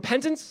 You're going to see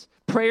repentance,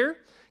 prayer,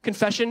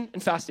 confession,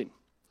 and fasting.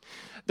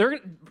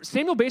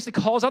 Samuel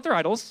basically calls out their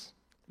idols.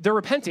 They're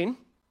repenting.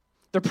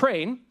 They're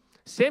praying.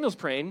 Samuel's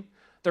praying.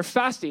 They're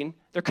fasting.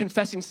 They're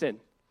confessing sin.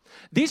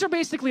 These are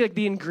basically like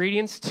the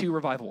ingredients to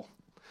revival.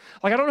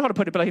 Like, I don't know how to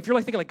put it, but like, if you're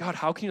like thinking like, God,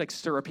 how can you like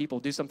stir up people,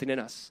 do something in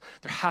us?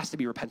 There has to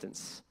be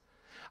repentance.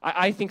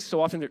 I think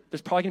so often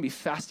there's probably going to be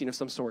fasting of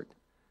some sort.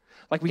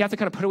 Like we have to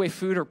kind of put away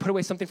food or put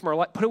away something from our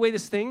life, put away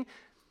this thing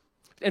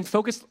and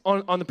focus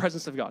on the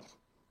presence of God.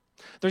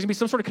 There's going to be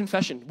some sort of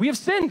confession. We have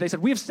sinned. They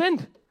said, we have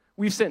sinned.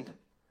 We've sinned.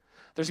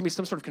 There's going to be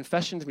some sort of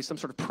confession. There's going to be some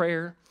sort of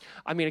prayer.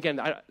 I mean, again,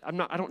 I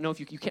don't know if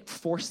you can't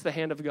force the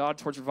hand of God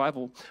towards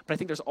revival, but I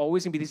think there's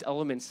always going to be these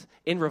elements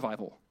in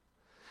revival.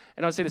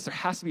 And I would say this, there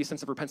has to be a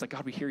sense of repentance, like,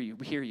 God, we hear you.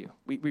 We hear you.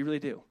 We really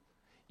do.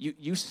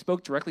 You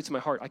spoke directly to my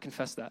heart. I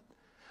confess that.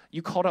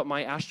 You called out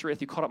my Ashtoreth.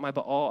 You called out my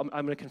Baal.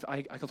 Lord,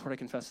 I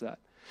confess that.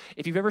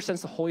 If you've ever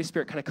sensed the Holy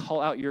Spirit kind of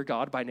call out your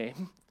God by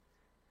name,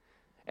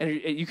 and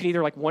you can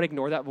either like one,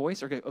 ignore that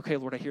voice, or go, okay,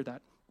 Lord, I hear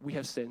that. We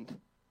have sinned.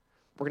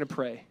 We're going to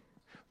pray.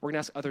 We're going to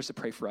ask others to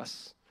pray for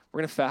us. We're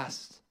going to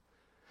fast.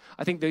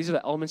 I think these are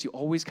the elements you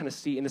always kind of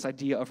see in this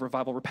idea of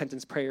revival,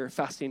 repentance, prayer,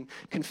 fasting,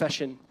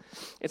 confession.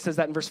 It says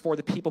that in verse 4,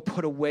 the people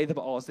put away the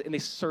Baals and they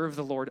serve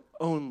the Lord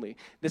only.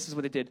 This is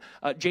what they did.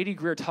 J.D.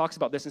 Greer talks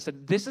about this and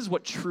said, this is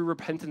what true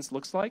repentance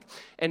looks like.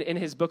 And in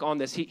his book on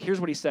this, here's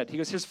what he said. He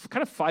goes, here's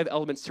kind of 5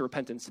 elements to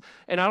repentance.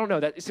 And I don't know,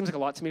 that it seems like a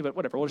lot to me, but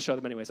whatever, we'll just show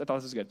them anyways. I thought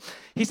this was good.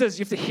 He says,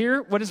 you have to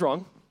hear what is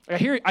wrong. I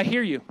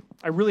hear you.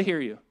 I really hear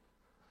you.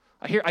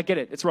 I get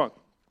it. It's wrong.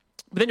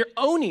 But then you're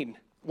owning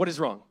what is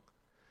wrong.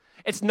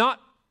 It's not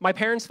my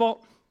parents'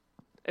 fault.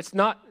 It's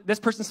not this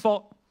person's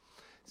fault.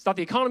 It's not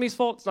the economy's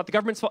fault. It's not the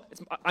government's fault.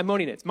 I'm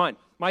owning it. It's mine.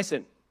 My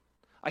sin.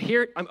 I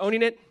hear it. I'm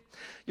owning it.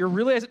 You're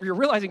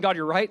realizing, God,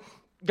 you're right.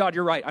 God,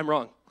 you're right. I'm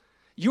wrong.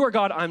 You are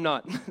God. I'm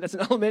not. That's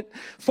an element.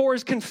 4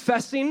 is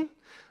confessing.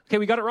 Okay,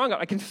 we got it wrong,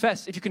 God. I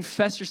confess. If you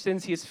confess your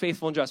sins, he is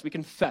faithful and just. We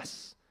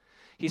confess.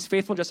 He's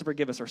faithful and just to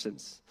forgive us our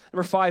sins.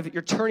 Number 5,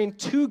 you're turning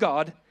to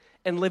God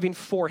and living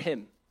for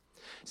him.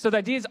 So the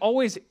idea is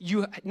always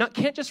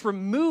can't just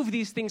remove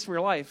these things from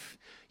your life.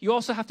 You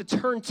also have to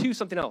turn to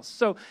something else.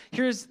 So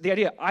here's the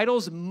idea.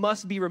 Idols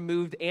must be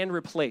removed and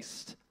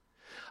replaced.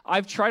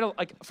 I've tried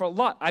for a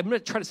lot, I'm going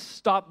to try to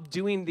stop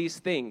doing these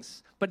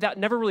things, but that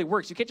never really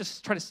works. You can't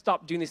just try to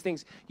stop doing these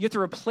things. You have to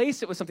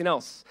replace it with something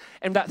else.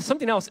 And that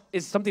something else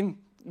is something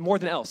more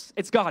than else.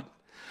 It's God.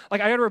 I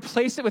got to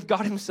replace it with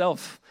God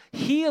himself.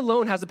 He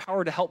alone has the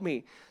power to help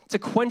me, to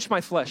quench my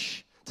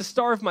flesh, to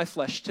starve my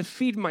flesh, to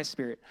feed my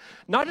spirit.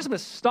 Not just I'm going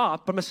to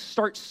stop, but I'm going to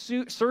start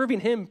serving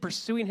him,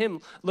 pursuing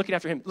him, looking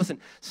after him. Listen,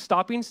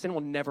 stopping sin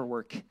will never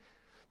work.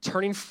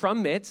 Turning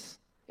from it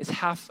is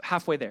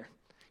halfway there.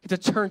 You have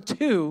to turn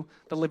to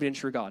the living and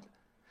true God.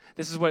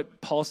 This is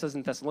what Paul says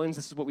in Thessalonians.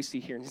 This is what we see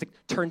here. And he's like,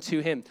 turn to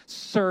him.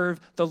 Serve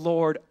the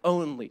Lord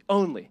only.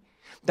 Only.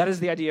 That is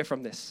the idea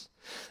from this.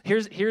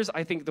 Here's,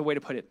 I think, the way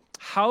to put it.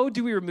 How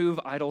do we remove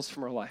idols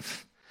from our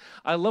life?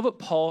 I love what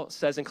Paul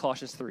says in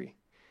Colossians 3.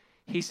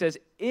 He says,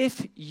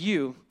 if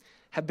you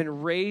have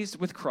been raised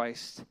with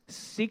Christ,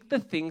 seek the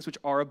things which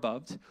are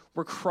above,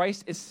 where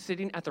Christ is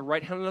sitting at the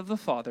right hand of the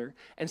Father,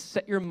 and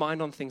set your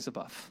mind on things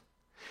above.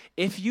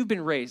 If you've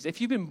been raised, if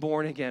you've been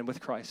born again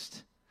with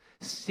Christ,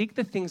 seek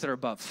the things that are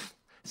above.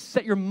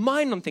 Set your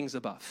mind on things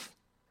above.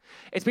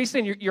 It's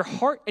basically saying your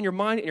heart and your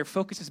mind and your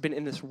focus has been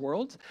in this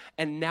world,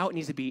 and now it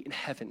needs to be in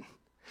heaven.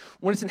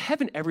 When it's in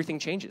heaven, everything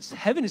changes.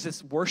 Heaven is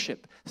this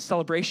worship,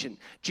 celebration.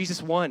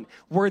 Jesus won,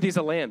 worthy as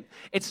a lamb.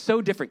 It's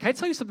so different. Can I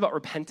tell you something about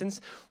repentance?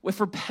 If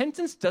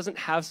repentance doesn't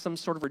have some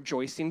sort of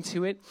rejoicing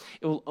to it,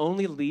 it will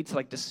only lead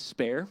to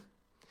despair.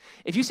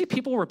 If you see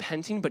people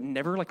repenting but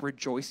never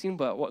rejoicing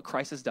about what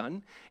Christ has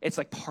done, it's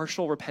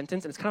partial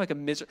repentance, and it's kind of like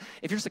a misery.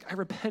 If you're just I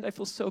repent, I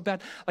feel so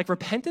bad.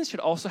 Repentance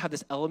should also have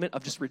this element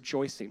of just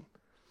rejoicing.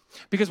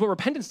 Because what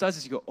repentance does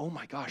is you go, oh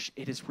my gosh,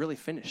 it is really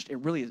finished. It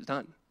really is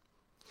done.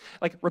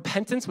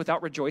 Repentance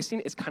without rejoicing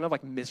is kind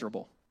of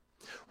miserable.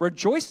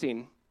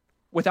 Rejoicing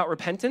without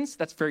repentance,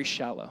 that's very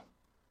shallow.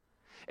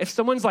 If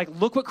someone's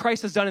look what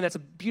Christ has done, and that's a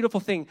beautiful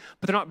thing,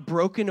 but they're not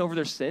broken over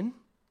their sin,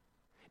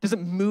 it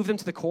doesn't move them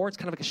to the core, it's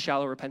kind of a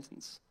shallow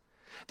repentance.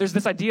 There's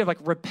this idea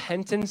of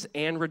repentance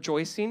and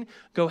rejoicing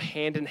go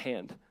hand in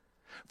hand.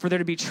 For there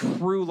to be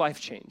true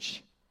life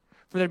change,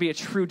 for there to be a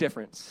true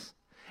difference.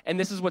 And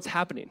this is what's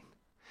happening.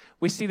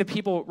 We see the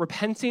people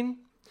repenting,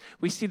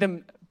 we see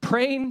them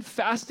praying,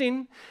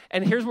 fasting,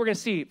 and here's what we're going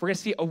to see. We're going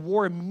to see a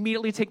war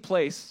immediately take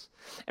place,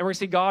 and we're going to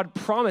see God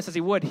promise as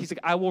he would. He's like,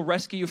 I will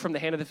rescue you from the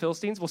hand of the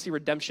Philistines. We'll see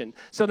redemption.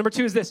 So number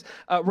 2 is this.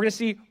 We're going to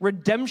see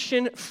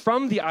redemption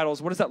from the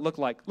idols. What does that look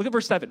like? Look at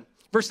verse 7.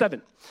 Verse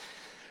 7.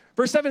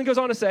 Verse 7 goes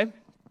on to say,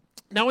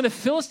 now when the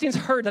Philistines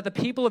heard that the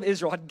people of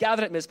Israel had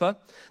gathered at Mizpah,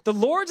 the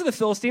lords of the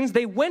Philistines,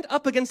 they went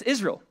up against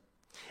Israel.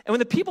 And when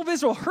the people of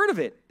Israel heard of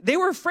it, they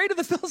were afraid of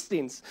the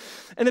Philistines.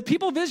 And the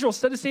people of Israel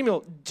said to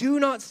Samuel, do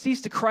not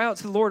cease to cry out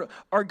to the Lord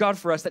our God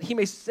for us, that he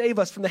may save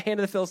us from the hand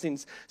of the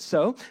Philistines.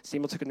 So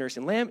Samuel took a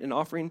nursing lamb and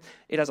offering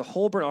it as a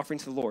whole burnt offering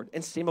to the Lord.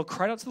 And Samuel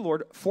cried out to the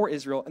Lord for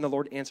Israel, and the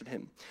Lord answered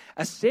him.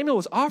 As Samuel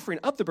was offering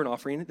up the burnt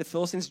offering, the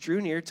Philistines drew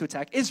near to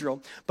attack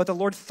Israel. But the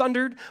Lord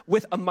thundered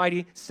with a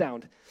mighty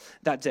sound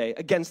that day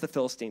against the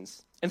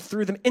Philistines and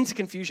threw them into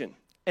confusion.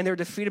 And they were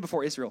defeated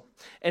before Israel.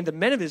 And the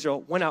men of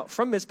Israel went out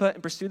from Mizpah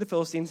and pursued the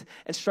Philistines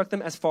and struck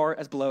them as far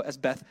as below as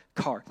Beth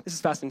Kar. This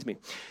is fascinating to me.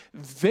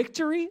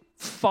 Victory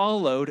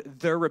followed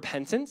their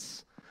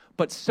repentance,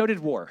 but so did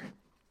war.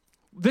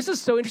 This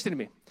is so interesting to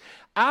me.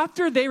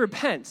 After they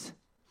repent,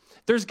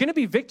 there's going to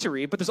be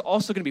victory, but there's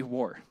also going to be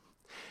war.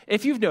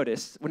 If you've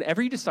noticed,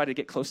 whenever you decide to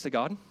get close to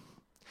God,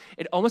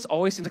 it almost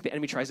always seems like the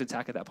enemy tries to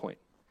attack at that point.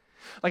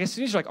 As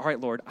soon as you're all right,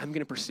 Lord, I'm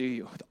going to pursue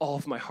you with all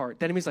of my heart,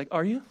 the enemy's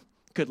are you?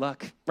 Good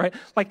luck, right?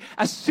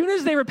 As soon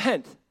as they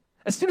repent,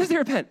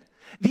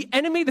 the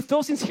enemy, the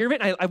Philistines hear of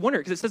it, and I wonder,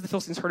 because it says the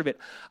Philistines heard of it,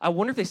 I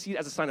wonder if they see it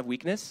as a sign of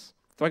weakness.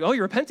 They're oh,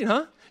 you're repenting,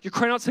 huh? You're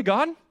crying out to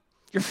God?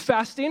 You're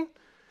fasting?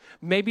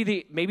 Maybe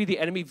the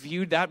enemy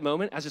viewed that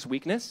moment as just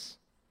weakness.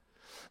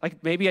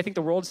 Maybe I think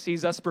the world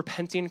sees us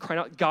repenting, crying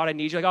out, God, I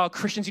need you. Oh,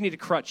 Christians, you need a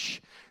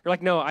crutch. You're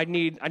no, I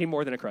need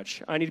more than a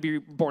crutch. I need to be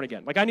born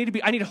again. I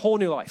need a whole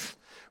new life,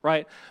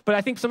 right? But I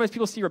think sometimes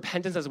people see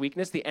repentance as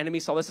weakness. The enemy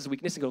saw this as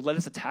weakness and go, let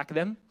us attack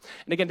them.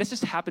 And again, this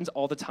just happens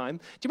all the time.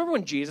 Do you remember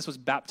when Jesus was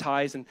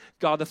baptized and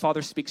God the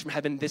Father speaks from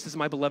heaven, this is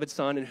my beloved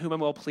Son in whom I'm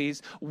well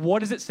pleased? What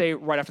does it say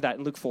right after that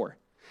in Luke 4?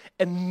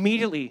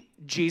 Immediately,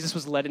 Jesus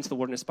was led into the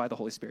wilderness by the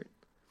Holy Spirit.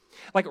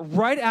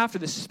 Right after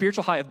the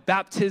spiritual high of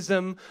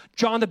baptism,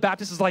 John the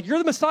Baptist is you're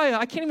the Messiah.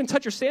 I can't even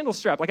touch your sandal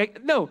strap.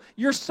 No,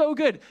 you're so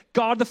good.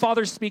 God the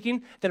Father is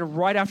speaking. Then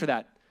right after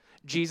that,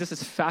 Jesus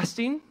is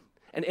fasting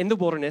and in the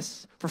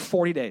wilderness for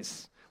 40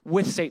 days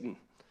with Satan.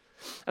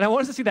 And I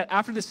want us to see that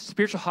after this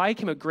spiritual high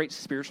came a great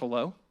spiritual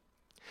low.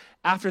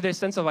 After this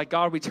sense of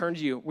God, we turn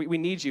to you. We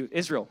need you,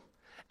 Israel.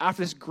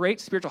 After this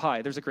great spiritual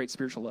high, there's a great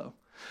spiritual low.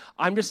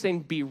 I'm just saying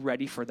be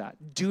ready for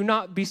that. Do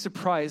not be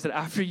surprised that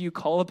after you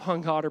call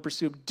upon God or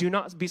pursue him, do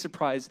not be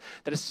surprised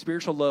that a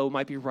spiritual low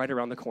might be right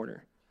around the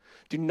corner.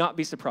 Do not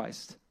be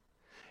surprised.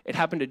 It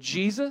happened to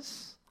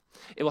Jesus.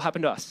 It will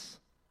happen to us.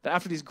 That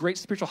after these great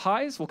spiritual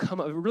highs will come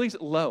a really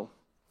low.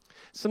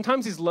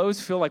 Sometimes these lows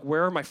feel like,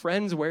 where are my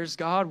friends? Where's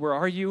God? Where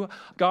are you?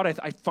 God,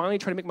 I finally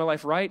try to make my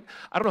life right.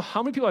 I don't know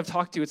how many people I've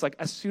talked to. It's like,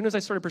 as soon as I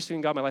started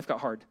pursuing God, my life got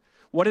hard.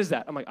 What is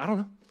that? I'm like, I don't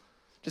know.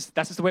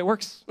 That's just the way it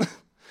works.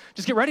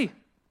 Just get ready.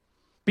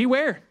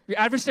 Beware. Your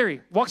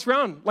adversary walks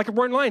around like a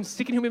roaring lion,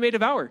 seeking whom he may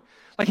devour.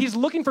 Like he's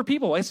looking for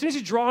people. As soon as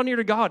you draw near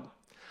to God,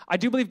 I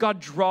do believe God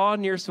draw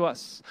near to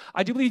us.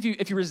 I do believe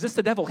if you resist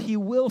the devil, he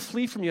will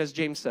flee from you, as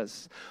James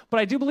says. But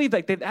I do believe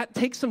that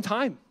takes some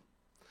time.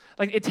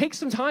 Like it takes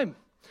some time.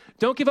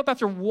 Don't give up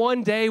after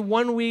 1 day,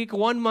 1 week,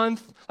 1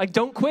 month. Like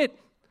don't quit.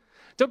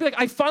 Don't be like,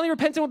 I finally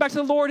repented and went back to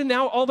the Lord and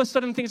now all of a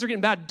sudden things are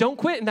getting bad. Don't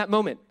quit in that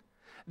moment.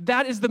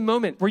 That is the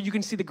moment where you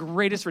can see the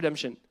greatest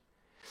redemption.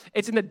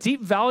 It's in the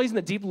deep valleys and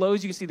the deep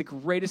lows you can see the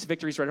greatest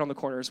victories right around the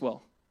corner as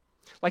well.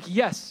 Like,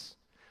 yes,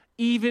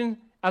 even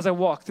as I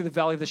walk through the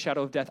valley of the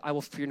shadow of death, I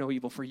will fear no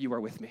evil, for you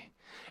are with me.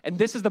 And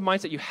this is the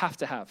mindset you have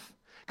to have.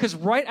 Because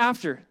right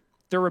after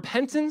their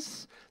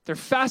repentance, their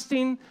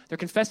fasting, their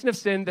confessing of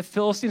sin, the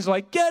Philistines are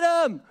like, get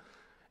him!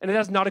 And that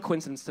is not a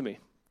coincidence to me.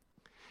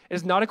 It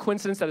is not a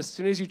coincidence that as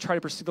soon as you try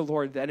to pursue the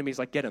Lord, the enemy is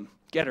like, get him,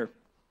 get her. And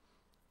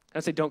I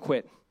say, don't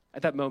quit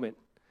at that moment.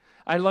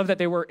 I love that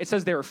it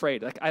says they were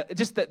afraid. Like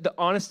just the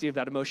honesty of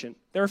that emotion.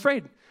 They're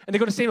afraid. And they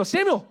go to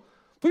Samuel,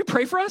 will you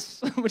pray for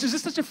us? Which is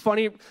just such a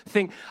funny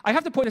thing. I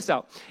have to point this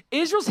out.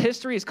 Israel's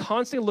history is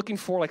constantly looking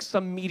for like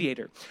some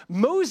mediator.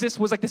 Moses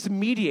was like this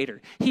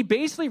mediator. He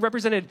basically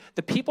represented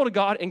the people to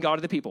God and God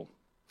to the people.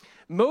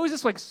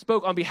 Moses like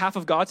spoke on behalf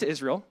of God to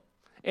Israel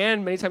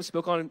and many times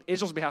spoke on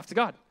Israel's behalf to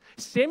God.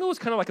 Samuel was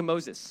kind of like a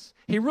Moses.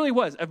 He really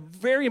was a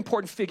very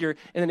important figure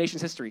in the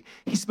nation's history.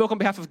 He spoke on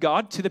behalf of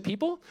God to the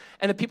people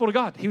and the people to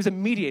God. He was a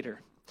mediator.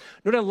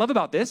 Know what I love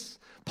about this?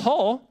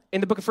 Paul, in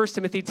the book of 1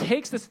 Timothy,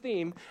 takes this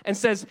theme and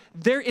says,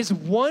 there is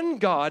one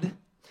God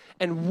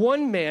and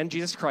one man,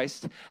 Jesus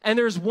Christ, and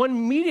there is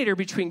one mediator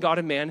between God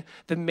and man,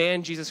 the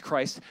man, Jesus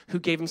Christ, who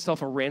gave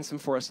himself a ransom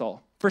for us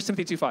all. 1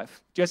 Timothy 2:5. Do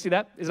you guys see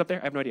that? Is it up there?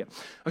 I have no idea.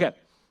 Okay,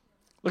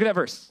 look at that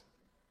verse.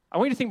 I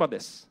want you to think about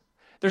this.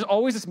 There's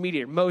always this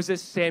mediator,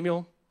 Moses,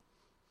 Samuel,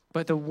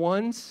 but the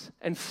once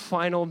and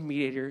final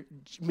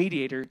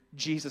mediator,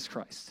 Jesus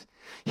Christ.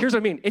 Here's what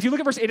I mean. If you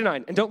look at verse 8 and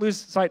 9, and don't lose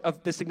sight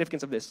of the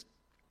significance of this.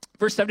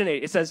 Verse 7 and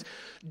 8, it says,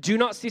 do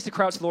not cease to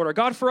cry out to the Lord our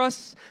God for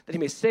us, that he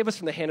may save us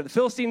from the hand of the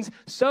Philistines.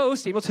 So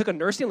Samuel took a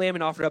nursing lamb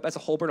and offered it up as a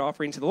whole burnt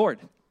offering to the Lord.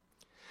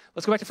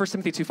 Let's go back to 1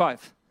 Timothy 2:5.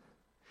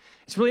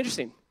 It's really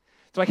interesting.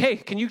 They're like, hey,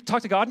 can you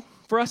talk to God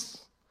for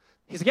us?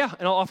 He's like, yeah,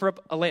 and I'll offer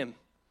up a lamb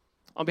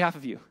on behalf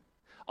of you.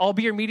 I'll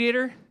be your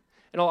mediator,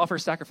 and I'll offer a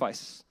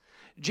sacrifice.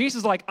 Jesus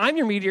is like, I'm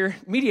your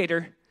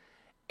mediator,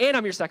 and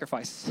I'm your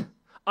sacrifice.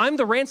 I'm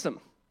the ransom.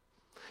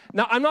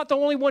 Now, I'm not the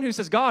only one who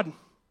says, God,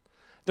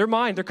 they're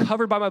mine. They're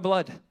covered by my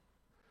blood.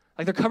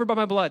 Like, they're covered by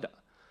my blood.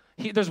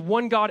 There's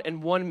one God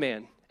and one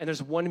man, and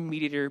there's one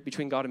mediator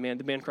between God and man,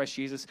 the man Christ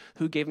Jesus,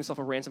 who gave himself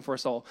a ransom for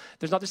us all.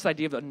 There's not this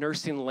idea of a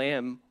nursing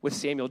lamb with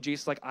Samuel.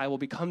 Jesus is like, I will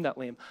become that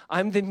lamb.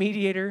 I'm the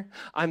mediator.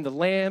 I'm the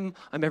lamb.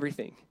 I'm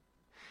everything.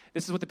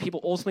 This is what the people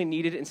ultimately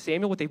needed in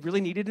Samuel. What they really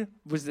needed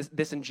was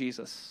this in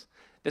Jesus,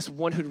 this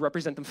one who'd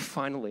represent them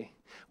finally.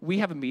 We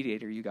have a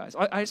mediator, you guys.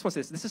 I just want to say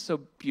this. This is so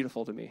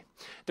beautiful to me.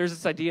 There's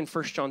this idea in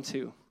 1 John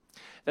 2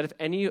 that if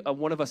any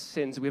one of us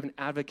sins, we have an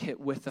advocate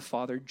with the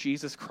Father,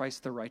 Jesus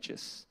Christ the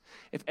righteous.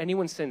 If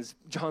anyone sins,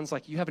 John's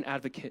like, you have an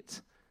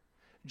advocate.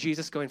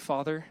 Jesus going,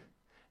 Father,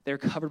 they're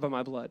covered by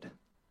my blood.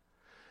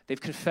 They've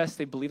confessed,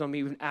 they believe on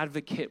me. We have an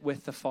advocate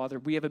with the Father.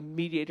 We have a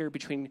mediator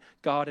between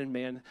God and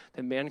man,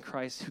 the man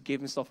Christ who gave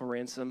himself a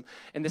ransom.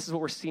 And this is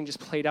what we're seeing just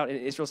played out in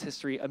Israel's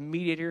history, a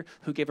mediator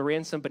who gave a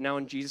ransom, but now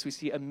in Jesus we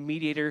see a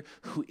mediator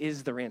who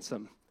is the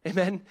ransom.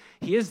 Amen?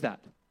 He is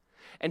that.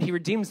 And he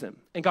redeems them.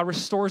 And God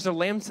restores their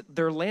land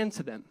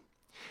to them.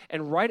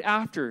 And right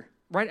after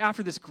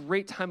this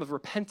great time of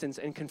repentance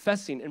and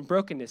confessing and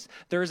brokenness,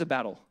 there is a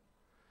battle.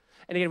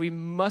 And again, we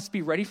must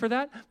be ready for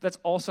that. But that's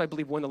also, I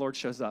believe, when the Lord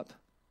shows up.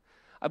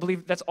 I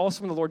believe that's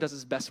also when the Lord does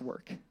his best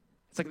work.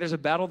 It's like there's a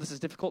battle. This is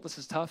difficult. This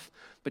is tough.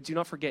 But do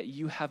not forget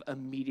you have a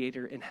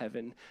mediator in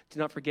heaven. Do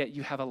not forget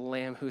you have a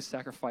lamb who is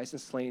sacrificed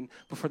and slain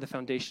before the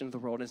foundation of the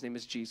world. And his name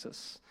is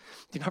Jesus.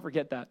 Do not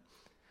forget that.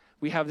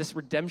 We have this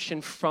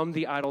redemption from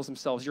the idols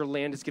themselves. Your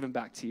land is given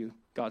back to you,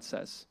 God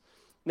says.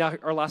 Now,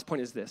 our last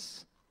point is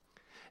this.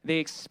 They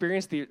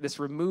experience this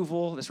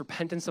removal, this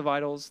repentance of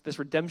idols, this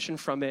redemption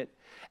from it.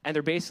 And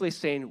they're basically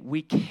saying,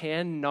 we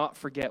cannot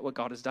forget what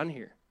God has done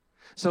here.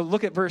 So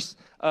look at verse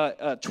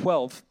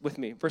 12 with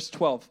me. Verse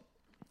 12.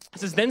 It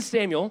says, then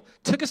Samuel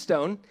took a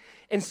stone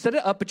and set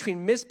it up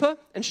between Mizpah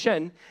and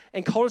Shen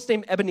and called its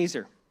name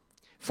Ebenezer.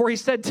 For he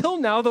said, till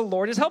now the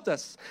Lord has helped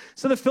us.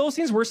 So the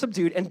Philistines were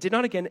subdued and did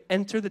not again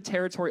enter the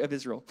territory of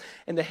Israel.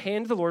 And the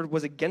hand of the Lord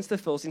was against the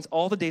Philistines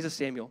all the days of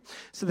Samuel.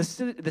 So the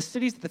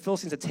cities that the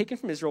Philistines had taken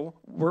from Israel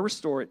were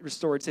restored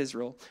to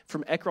Israel,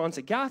 from Ekron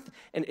to Gath,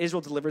 and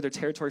Israel delivered their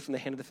territory from the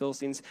hand of the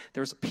Philistines.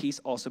 There was peace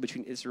also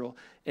between Israel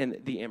and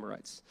the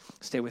Amorites.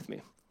 Stay with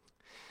me.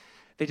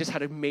 They just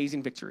had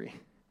amazing victory.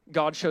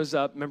 God shows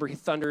up. Remember, he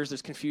thunders.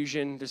 There's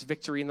confusion. There's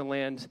victory in the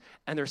land.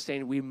 And they're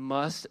saying, we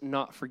must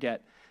not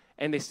forget.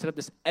 and they set up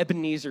this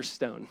Ebenezer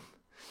stone.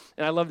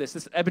 And I love this.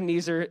 This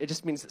Ebenezer, it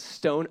just means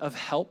stone of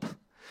help.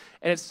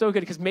 And it's so good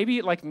because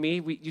maybe like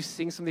me, you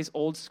sing some of these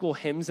old school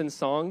hymns and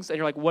songs, and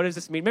you're like, what does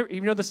this mean? Remember,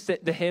 you know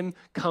the hymn,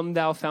 Come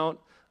Thou Fount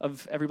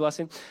of Every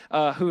Blessing?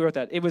 Who wrote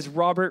that? It was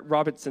Robert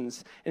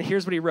Robertson's. And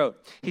here's what he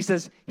wrote. He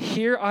says,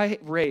 here I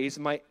raise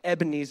my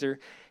Ebenezer,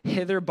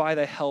 hither by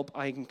thy help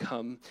I can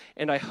come,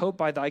 and I hope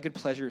by thy good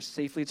pleasure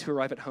safely to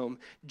arrive at home.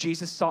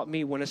 Jesus sought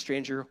me when a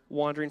stranger,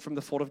 wandering from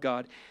the fold of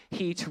God.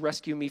 He, to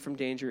rescue me from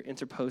danger,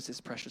 interposed his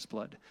precious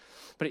blood.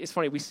 But it's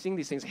funny, we sing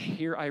these things,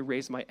 here I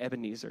raise my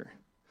Ebenezer.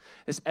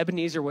 This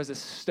Ebenezer was a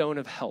stone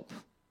of help.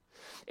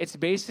 It's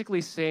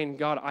basically saying,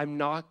 God, I'm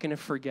not going to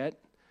forget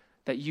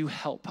that you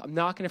help. I'm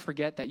not going to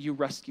forget that you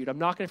rescued. I'm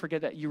not going to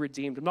forget that you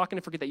redeemed. I'm not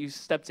going to forget that you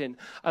stepped in.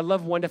 I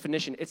love one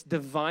definition. It's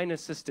divine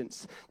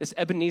assistance. This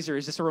Ebenezer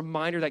is just a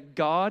reminder that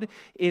God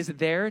is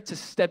there to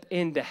step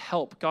in to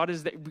help. God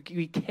is there.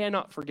 We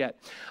cannot forget.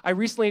 I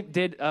recently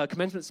did a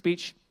commencement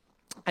speech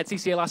at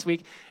CCA last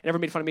week, and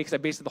everyone made fun of me because I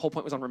basically the whole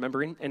point was on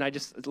remembering, and I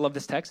just love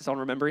this text. It's on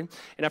remembering.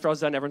 And after I was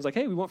done, everyone's like,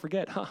 hey, we won't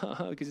forget,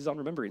 because it's on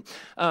remembering.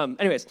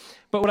 Anyways,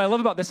 but what I love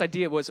about this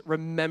idea was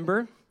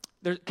remember.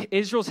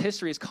 Israel's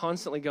history is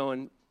constantly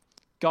going,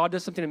 God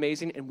does something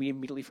amazing, and we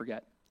immediately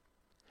forget.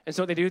 And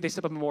so what they do, they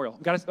set up a memorial.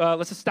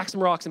 Let's just stack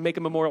some rocks and make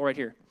a memorial right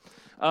here.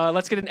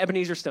 Let's get an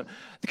Ebenezer stone.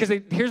 Because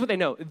here's what they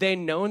know. They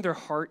know their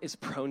heart is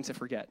prone to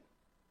forget.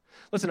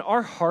 Listen,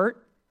 our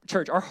heart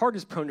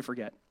is prone to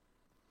forget.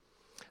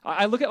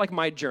 I look at like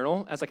my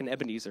journal as like an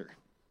Ebenezer.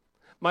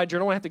 My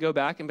journal, I have to go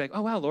back and be like,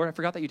 oh, wow, Lord, I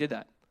forgot that you did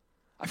that.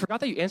 I forgot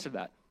that you answered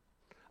that.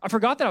 I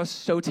forgot that I was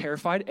so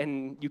terrified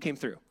and you came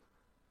through.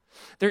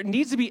 There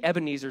needs to be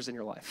Ebenezers in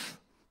your life.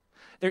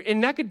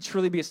 And that could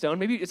truly be a stone.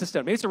 Maybe it's a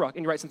stone. Maybe it's a rock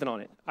and you write something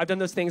on it. I've done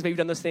those things. Maybe you've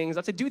done those things.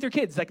 I'd say do with your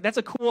kids. Like that's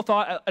a cool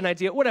thought, an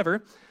idea,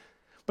 whatever.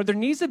 But there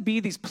needs to be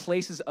these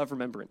places of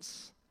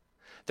remembrance.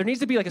 There needs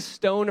to be like a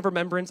stone of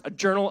remembrance, a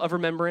journal of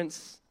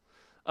remembrance,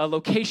 a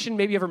location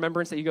maybe of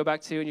remembrance that you go back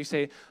to and you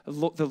say,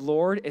 the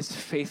Lord is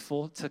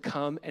faithful to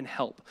come and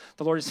help.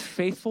 The Lord is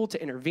faithful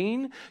to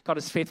intervene. God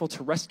is faithful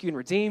to rescue and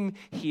redeem.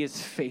 He is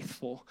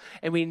faithful.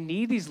 And we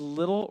need these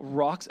little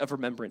rocks of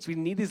remembrance. We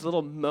need these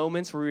little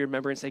moments where we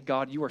remember and say,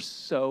 God, you are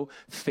so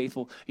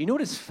faithful. You know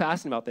what is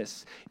fascinating about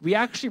this? We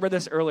actually read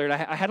this earlier, and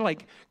I had to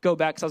like go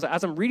back because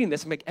as I'm reading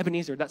this, I'm like,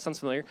 Ebenezer, that sounds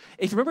familiar.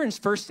 If you remember in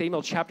 1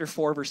 Samuel chapter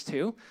 4, verse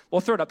 2,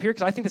 we'll throw it up here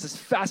because I think this is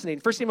fascinating.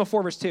 1 Samuel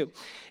 4, verse 2.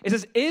 It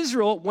says,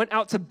 Israel went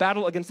out to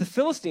battle against the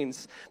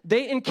Philistines.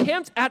 They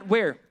encamped at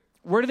where?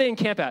 Where do they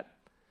encamp at?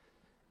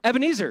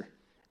 Ebenezer.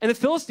 And the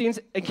Philistines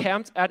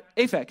encamped at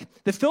Aphek.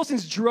 The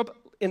Philistines drew up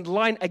in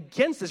line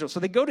against Israel. So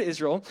they go to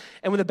Israel,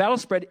 and when the battle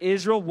spread,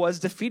 Israel was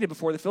defeated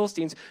before the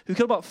Philistines, who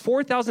killed about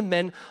 4,000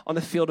 men on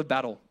the field of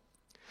battle.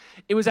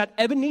 It was at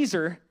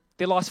Ebenezer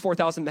they lost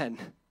 4,000 men.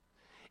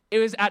 It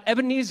was at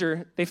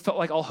Ebenezer they felt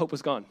like all hope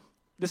was gone.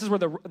 This is where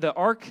the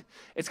ark,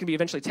 it's going to be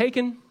eventually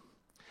taken.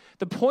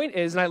 The point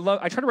is, and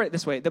I try to write it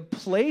this way, the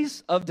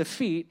place of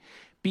defeat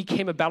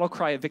became a battle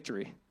cry of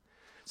victory.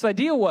 So the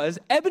idea was,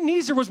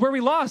 Ebenezer was where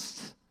we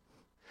lost.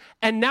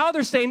 And now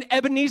they're saying,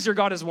 Ebenezer,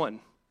 God has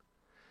won.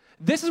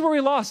 This is where we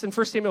lost in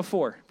 1 Samuel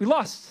 4. We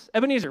lost.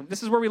 Ebenezer,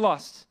 this is where we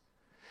lost.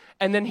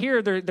 And then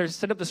here, they're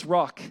set up this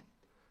rock,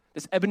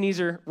 this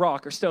Ebenezer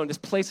rock or stone, this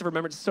place of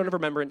remembrance, stone of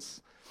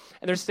remembrance.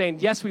 And they're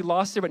saying, yes, we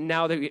lost there, but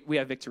now that we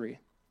have victory.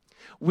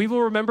 We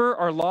will remember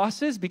our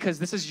losses because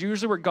this is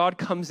usually where God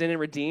comes in and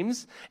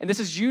redeems. And this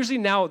is usually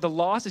now, the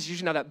loss is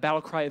usually now that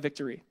battle cry of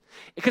victory.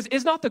 Because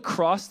is not the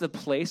cross the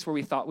place where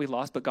we thought we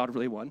lost, but God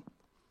really won?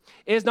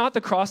 Is not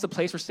the cross the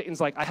place where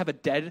Satan's like, I have a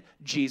dead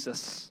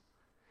Jesus.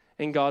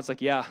 And God's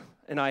like, yeah,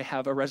 and I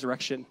have a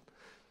resurrection.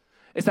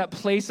 It's that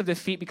place of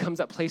defeat becomes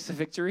that place of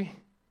victory.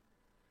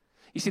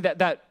 You see,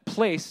 that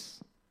place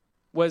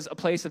was a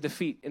place of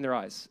defeat in their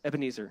eyes,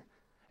 Ebenezer.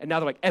 And now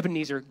they're like,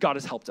 Ebenezer, God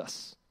has helped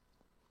us.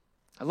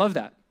 I love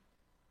that.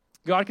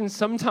 God can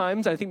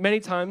sometimes, I think many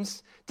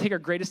times, take our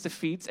greatest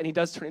defeats, and he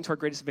does turn it into our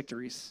greatest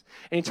victories.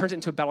 And he turns it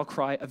into a battle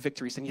cry of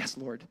victory, saying, yes,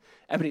 Lord.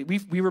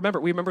 We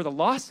remember the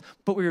loss,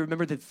 but we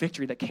remember the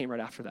victory that came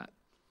right after that.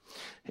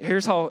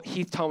 Here's how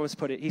Heath Thomas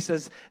put it. He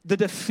says, the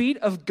defeat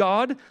of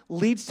God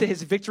leads to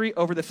his victory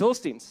over the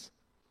Philistines.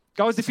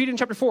 God was defeated in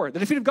chapter 4. The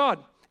defeat of God,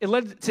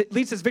 leads to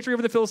his victory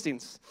over the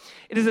Philistines.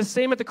 It is the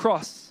same at the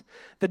cross.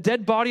 The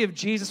dead body of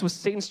Jesus was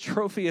Satan's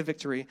trophy of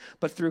victory,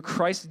 but through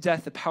Christ's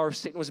death, the power of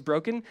Satan was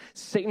broken.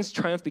 Satan's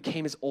triumph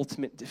became his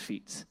ultimate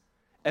defeat.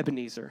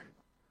 Ebenezer,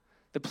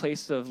 the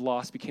place of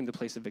loss became the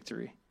place of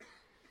victory.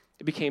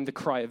 It became the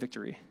cry of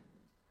victory.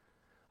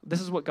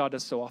 This is what God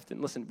does so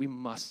often. Listen, we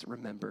must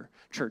remember.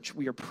 Church,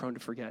 we are prone to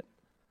forget.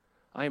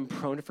 I am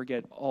prone to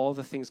forget all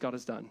the things God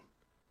has done.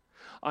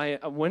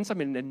 Once I'm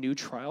in a new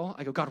trial,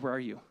 I go, God, where are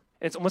you?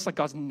 And it's almost like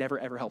God's never,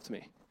 ever helped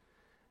me.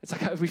 It's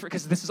like,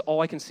 because this is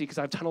all I can see because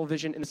I have tunnel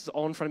vision and this is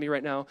all in front of me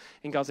right now.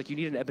 And God's like, you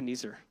need an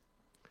Ebenezer.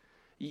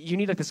 You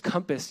need like this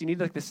compass. You need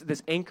like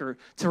this anchor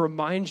to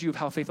remind you of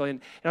how faithful I am.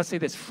 And I'll say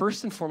this,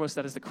 first and foremost,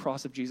 that is the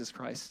cross of Jesus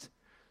Christ.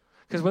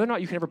 Because whether or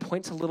not you can ever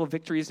point to little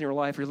victories in your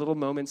life or little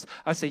moments,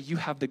 I would say you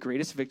have the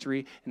greatest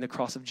victory in the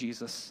cross of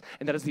Jesus.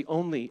 And that is the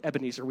only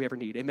Ebenezer we ever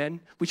need.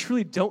 Amen? We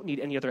truly don't need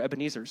any other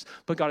Ebenezers.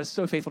 But God is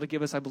so faithful to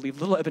give us, I believe,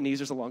 little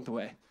Ebenezers along the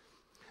way.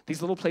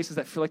 These little places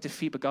that feel like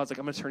defeat, but God's like,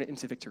 I'm going to turn it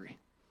into victory.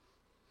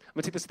 I'm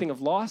going to take this thing of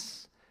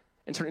loss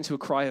and turn it into a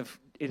cry of,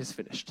 it is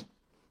finished.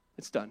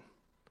 It's done.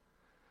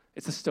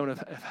 It's a stone of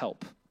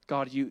help.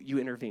 God, you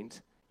intervened.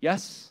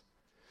 Yes?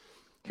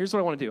 Here's what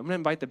I want to do. I'm going to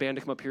invite the band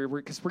to come up here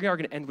because we are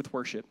going to end with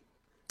worship.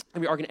 And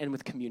we are going to end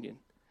with communion.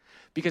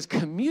 Because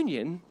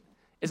communion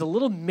is a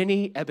little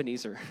mini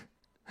Ebenezer.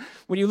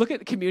 When you look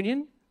at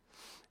communion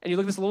and you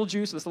look at this little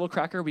juice, this little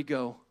cracker, we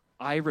go,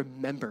 I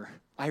remember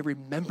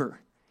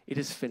it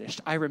is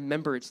finished. I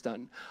remember it's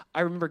done.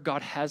 I remember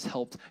God has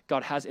helped.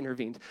 God has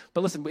intervened.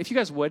 But listen, if you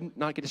guys would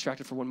not get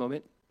distracted for one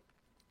moment,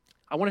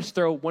 I want to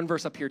throw one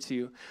verse up here to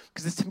you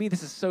because to me,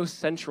 this is so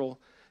central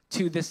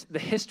to the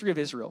history of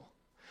Israel.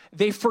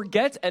 They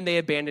forget and they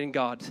abandon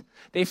God.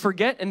 They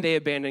forget and they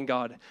abandon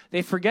God.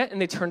 They forget and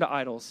they turn to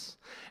idols.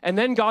 And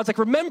then God's like,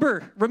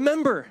 remember.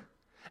 And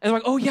they're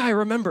like, oh yeah, I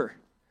remember.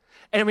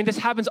 And I mean, this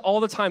happens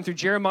all the time through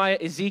Jeremiah,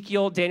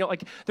 Ezekiel, Daniel.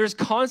 Like there's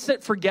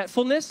constant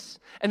forgetfulness.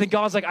 And then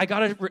God's like, I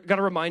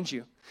gotta remind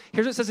you.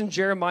 Here's what it says in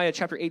Jeremiah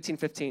chapter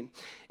 18:15.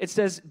 It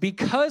says,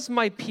 because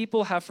my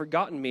people have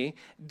forgotten me,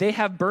 they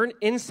have burned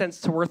incense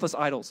to worthless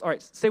idols. All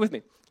right, stay with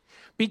me.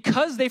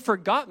 Because they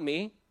forgot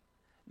me,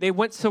 they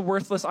went to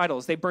worthless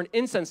idols. They burned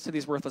incense to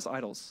these worthless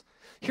idols.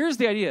 Here's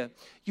the idea.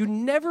 You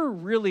never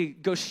really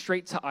go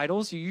straight to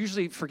idols. You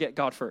usually forget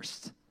God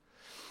first.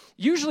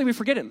 Usually we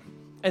forget him.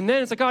 And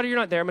then it's like, God, you're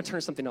not there. I'm going to turn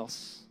to something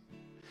else.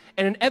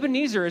 And an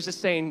Ebenezer is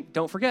just saying,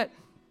 don't forget.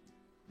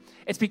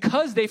 It's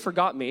because they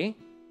forgot me,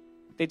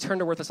 they turned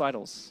to worthless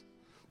idols.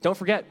 Don't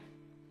forget.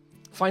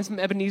 Find some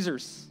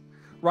Ebenezers.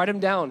 Write them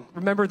down.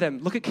 Remember them.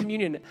 Look at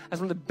communion as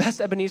one of the best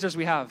Ebenezers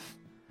we have.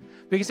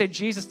 We can say,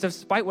 Jesus,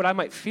 despite what I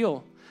might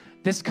feel,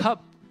 this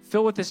cup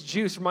filled with this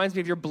juice reminds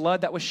me of your blood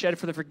that was shed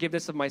for the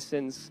forgiveness of my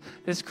sins.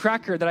 This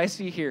cracker that I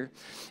see here,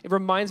 it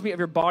reminds me of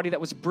your body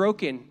that was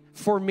broken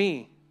for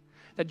me.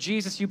 That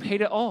Jesus, you paid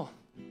it all.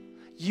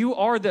 You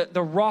are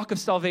the rock of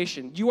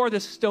salvation. You are the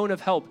stone of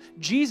help.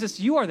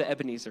 Jesus, you are the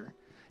Ebenezer.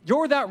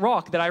 You're that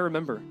rock that I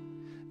remember.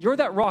 You're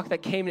that rock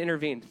that came and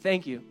intervened.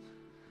 Thank you.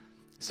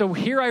 So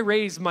here I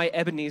raise my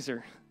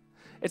Ebenezer.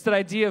 It's that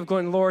idea of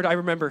going, Lord, I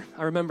remember.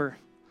 I'm going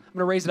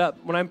to raise it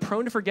up. When I'm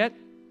prone to forget,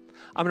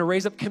 I'm going to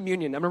raise up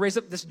communion. I'm going to raise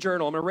up this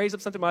journal. I'm going to raise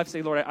up something in my life and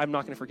say, Lord, I'm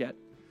not going to forget.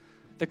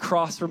 The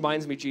cross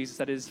reminds me, Jesus,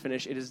 that it is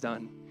finished. It is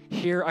done.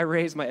 Here I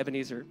raise my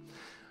Ebenezer.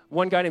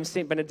 One guy named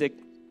St.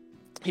 Benedict,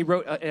 he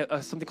wrote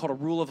something called a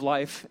rule of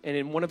life. And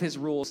in one of his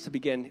rules to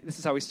begin, this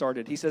is how he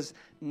started. He says,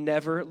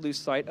 never lose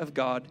sight of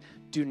God.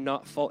 Do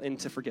not fall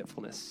into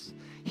forgetfulness.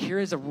 Here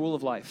is a rule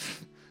of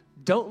life.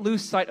 Don't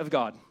lose sight of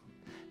God.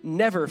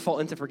 Never fall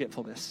into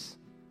forgetfulness.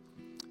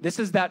 This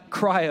is that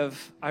cry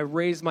of, I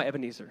raise my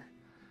Ebenezer.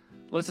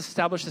 Let's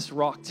establish this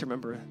rock to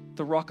remember,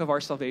 the rock of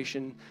our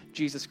salvation,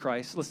 Jesus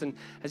Christ. Listen,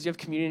 as you have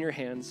communion in your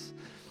hands,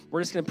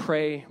 we're just going to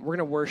pray. We're going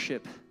to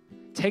worship.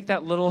 Take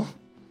that little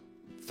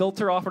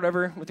filter off,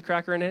 whatever, with the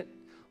cracker in it.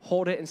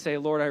 Hold it and say,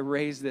 Lord, I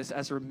raise this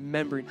as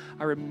remembering.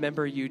 I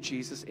remember you,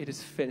 Jesus. It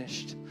is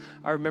finished.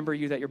 I remember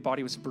you that your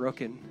body was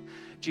broken.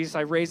 Jesus,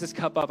 I raise this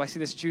cup up. I see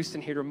this juice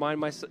in here to remind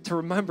myself, to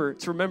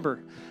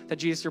remember that,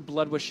 Jesus, your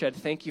blood was shed.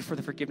 Thank you for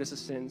the forgiveness of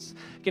sins.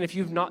 Again, if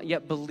you've not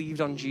yet believed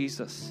on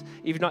Jesus,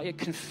 if you've not yet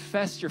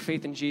confessed your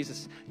faith in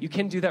Jesus, you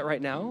can do that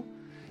right now.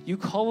 You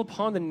call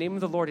upon the name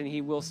of the Lord and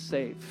he will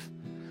save.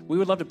 We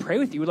would love to pray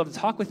with you. We'd love to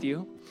talk with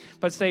you.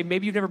 But say,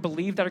 maybe you've never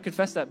believed that or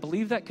confessed that.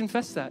 Believe that,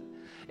 confess that.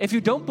 If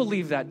you don't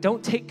believe that,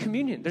 don't take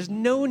communion. There's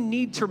no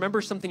need to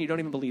remember something you don't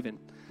even believe in.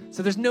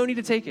 So there's no need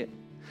to take it.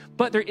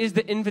 But there is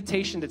the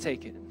invitation to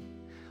take it.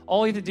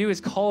 All you have to do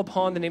is call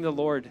upon the name of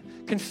the Lord.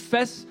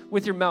 Confess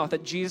with your mouth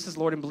that Jesus is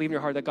Lord and believe in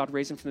your heart that God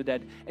raised him from the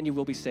dead and you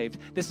will be saved.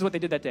 This is what they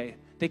did that day.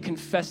 They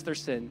confessed their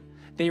sin.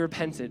 They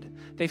repented.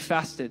 They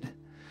fasted.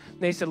 And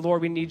they said,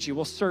 Lord, we need you.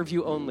 We'll serve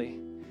you only.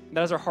 And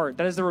that is our heart.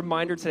 That is the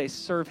reminder today.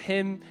 Serve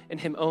him and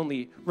him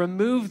only.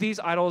 Remove these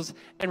idols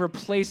and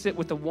replace it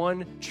with the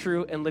one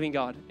true and living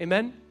God.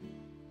 Amen?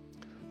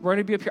 We're going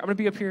to be up here. I'm going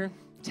to be up here.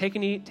 Take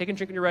and eat. Take and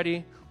drink when you're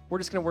ready. We're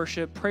just going to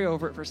worship. Pray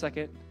over it for a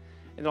second.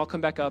 And then I'll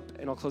come back up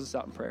and I'll close this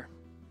out in prayer.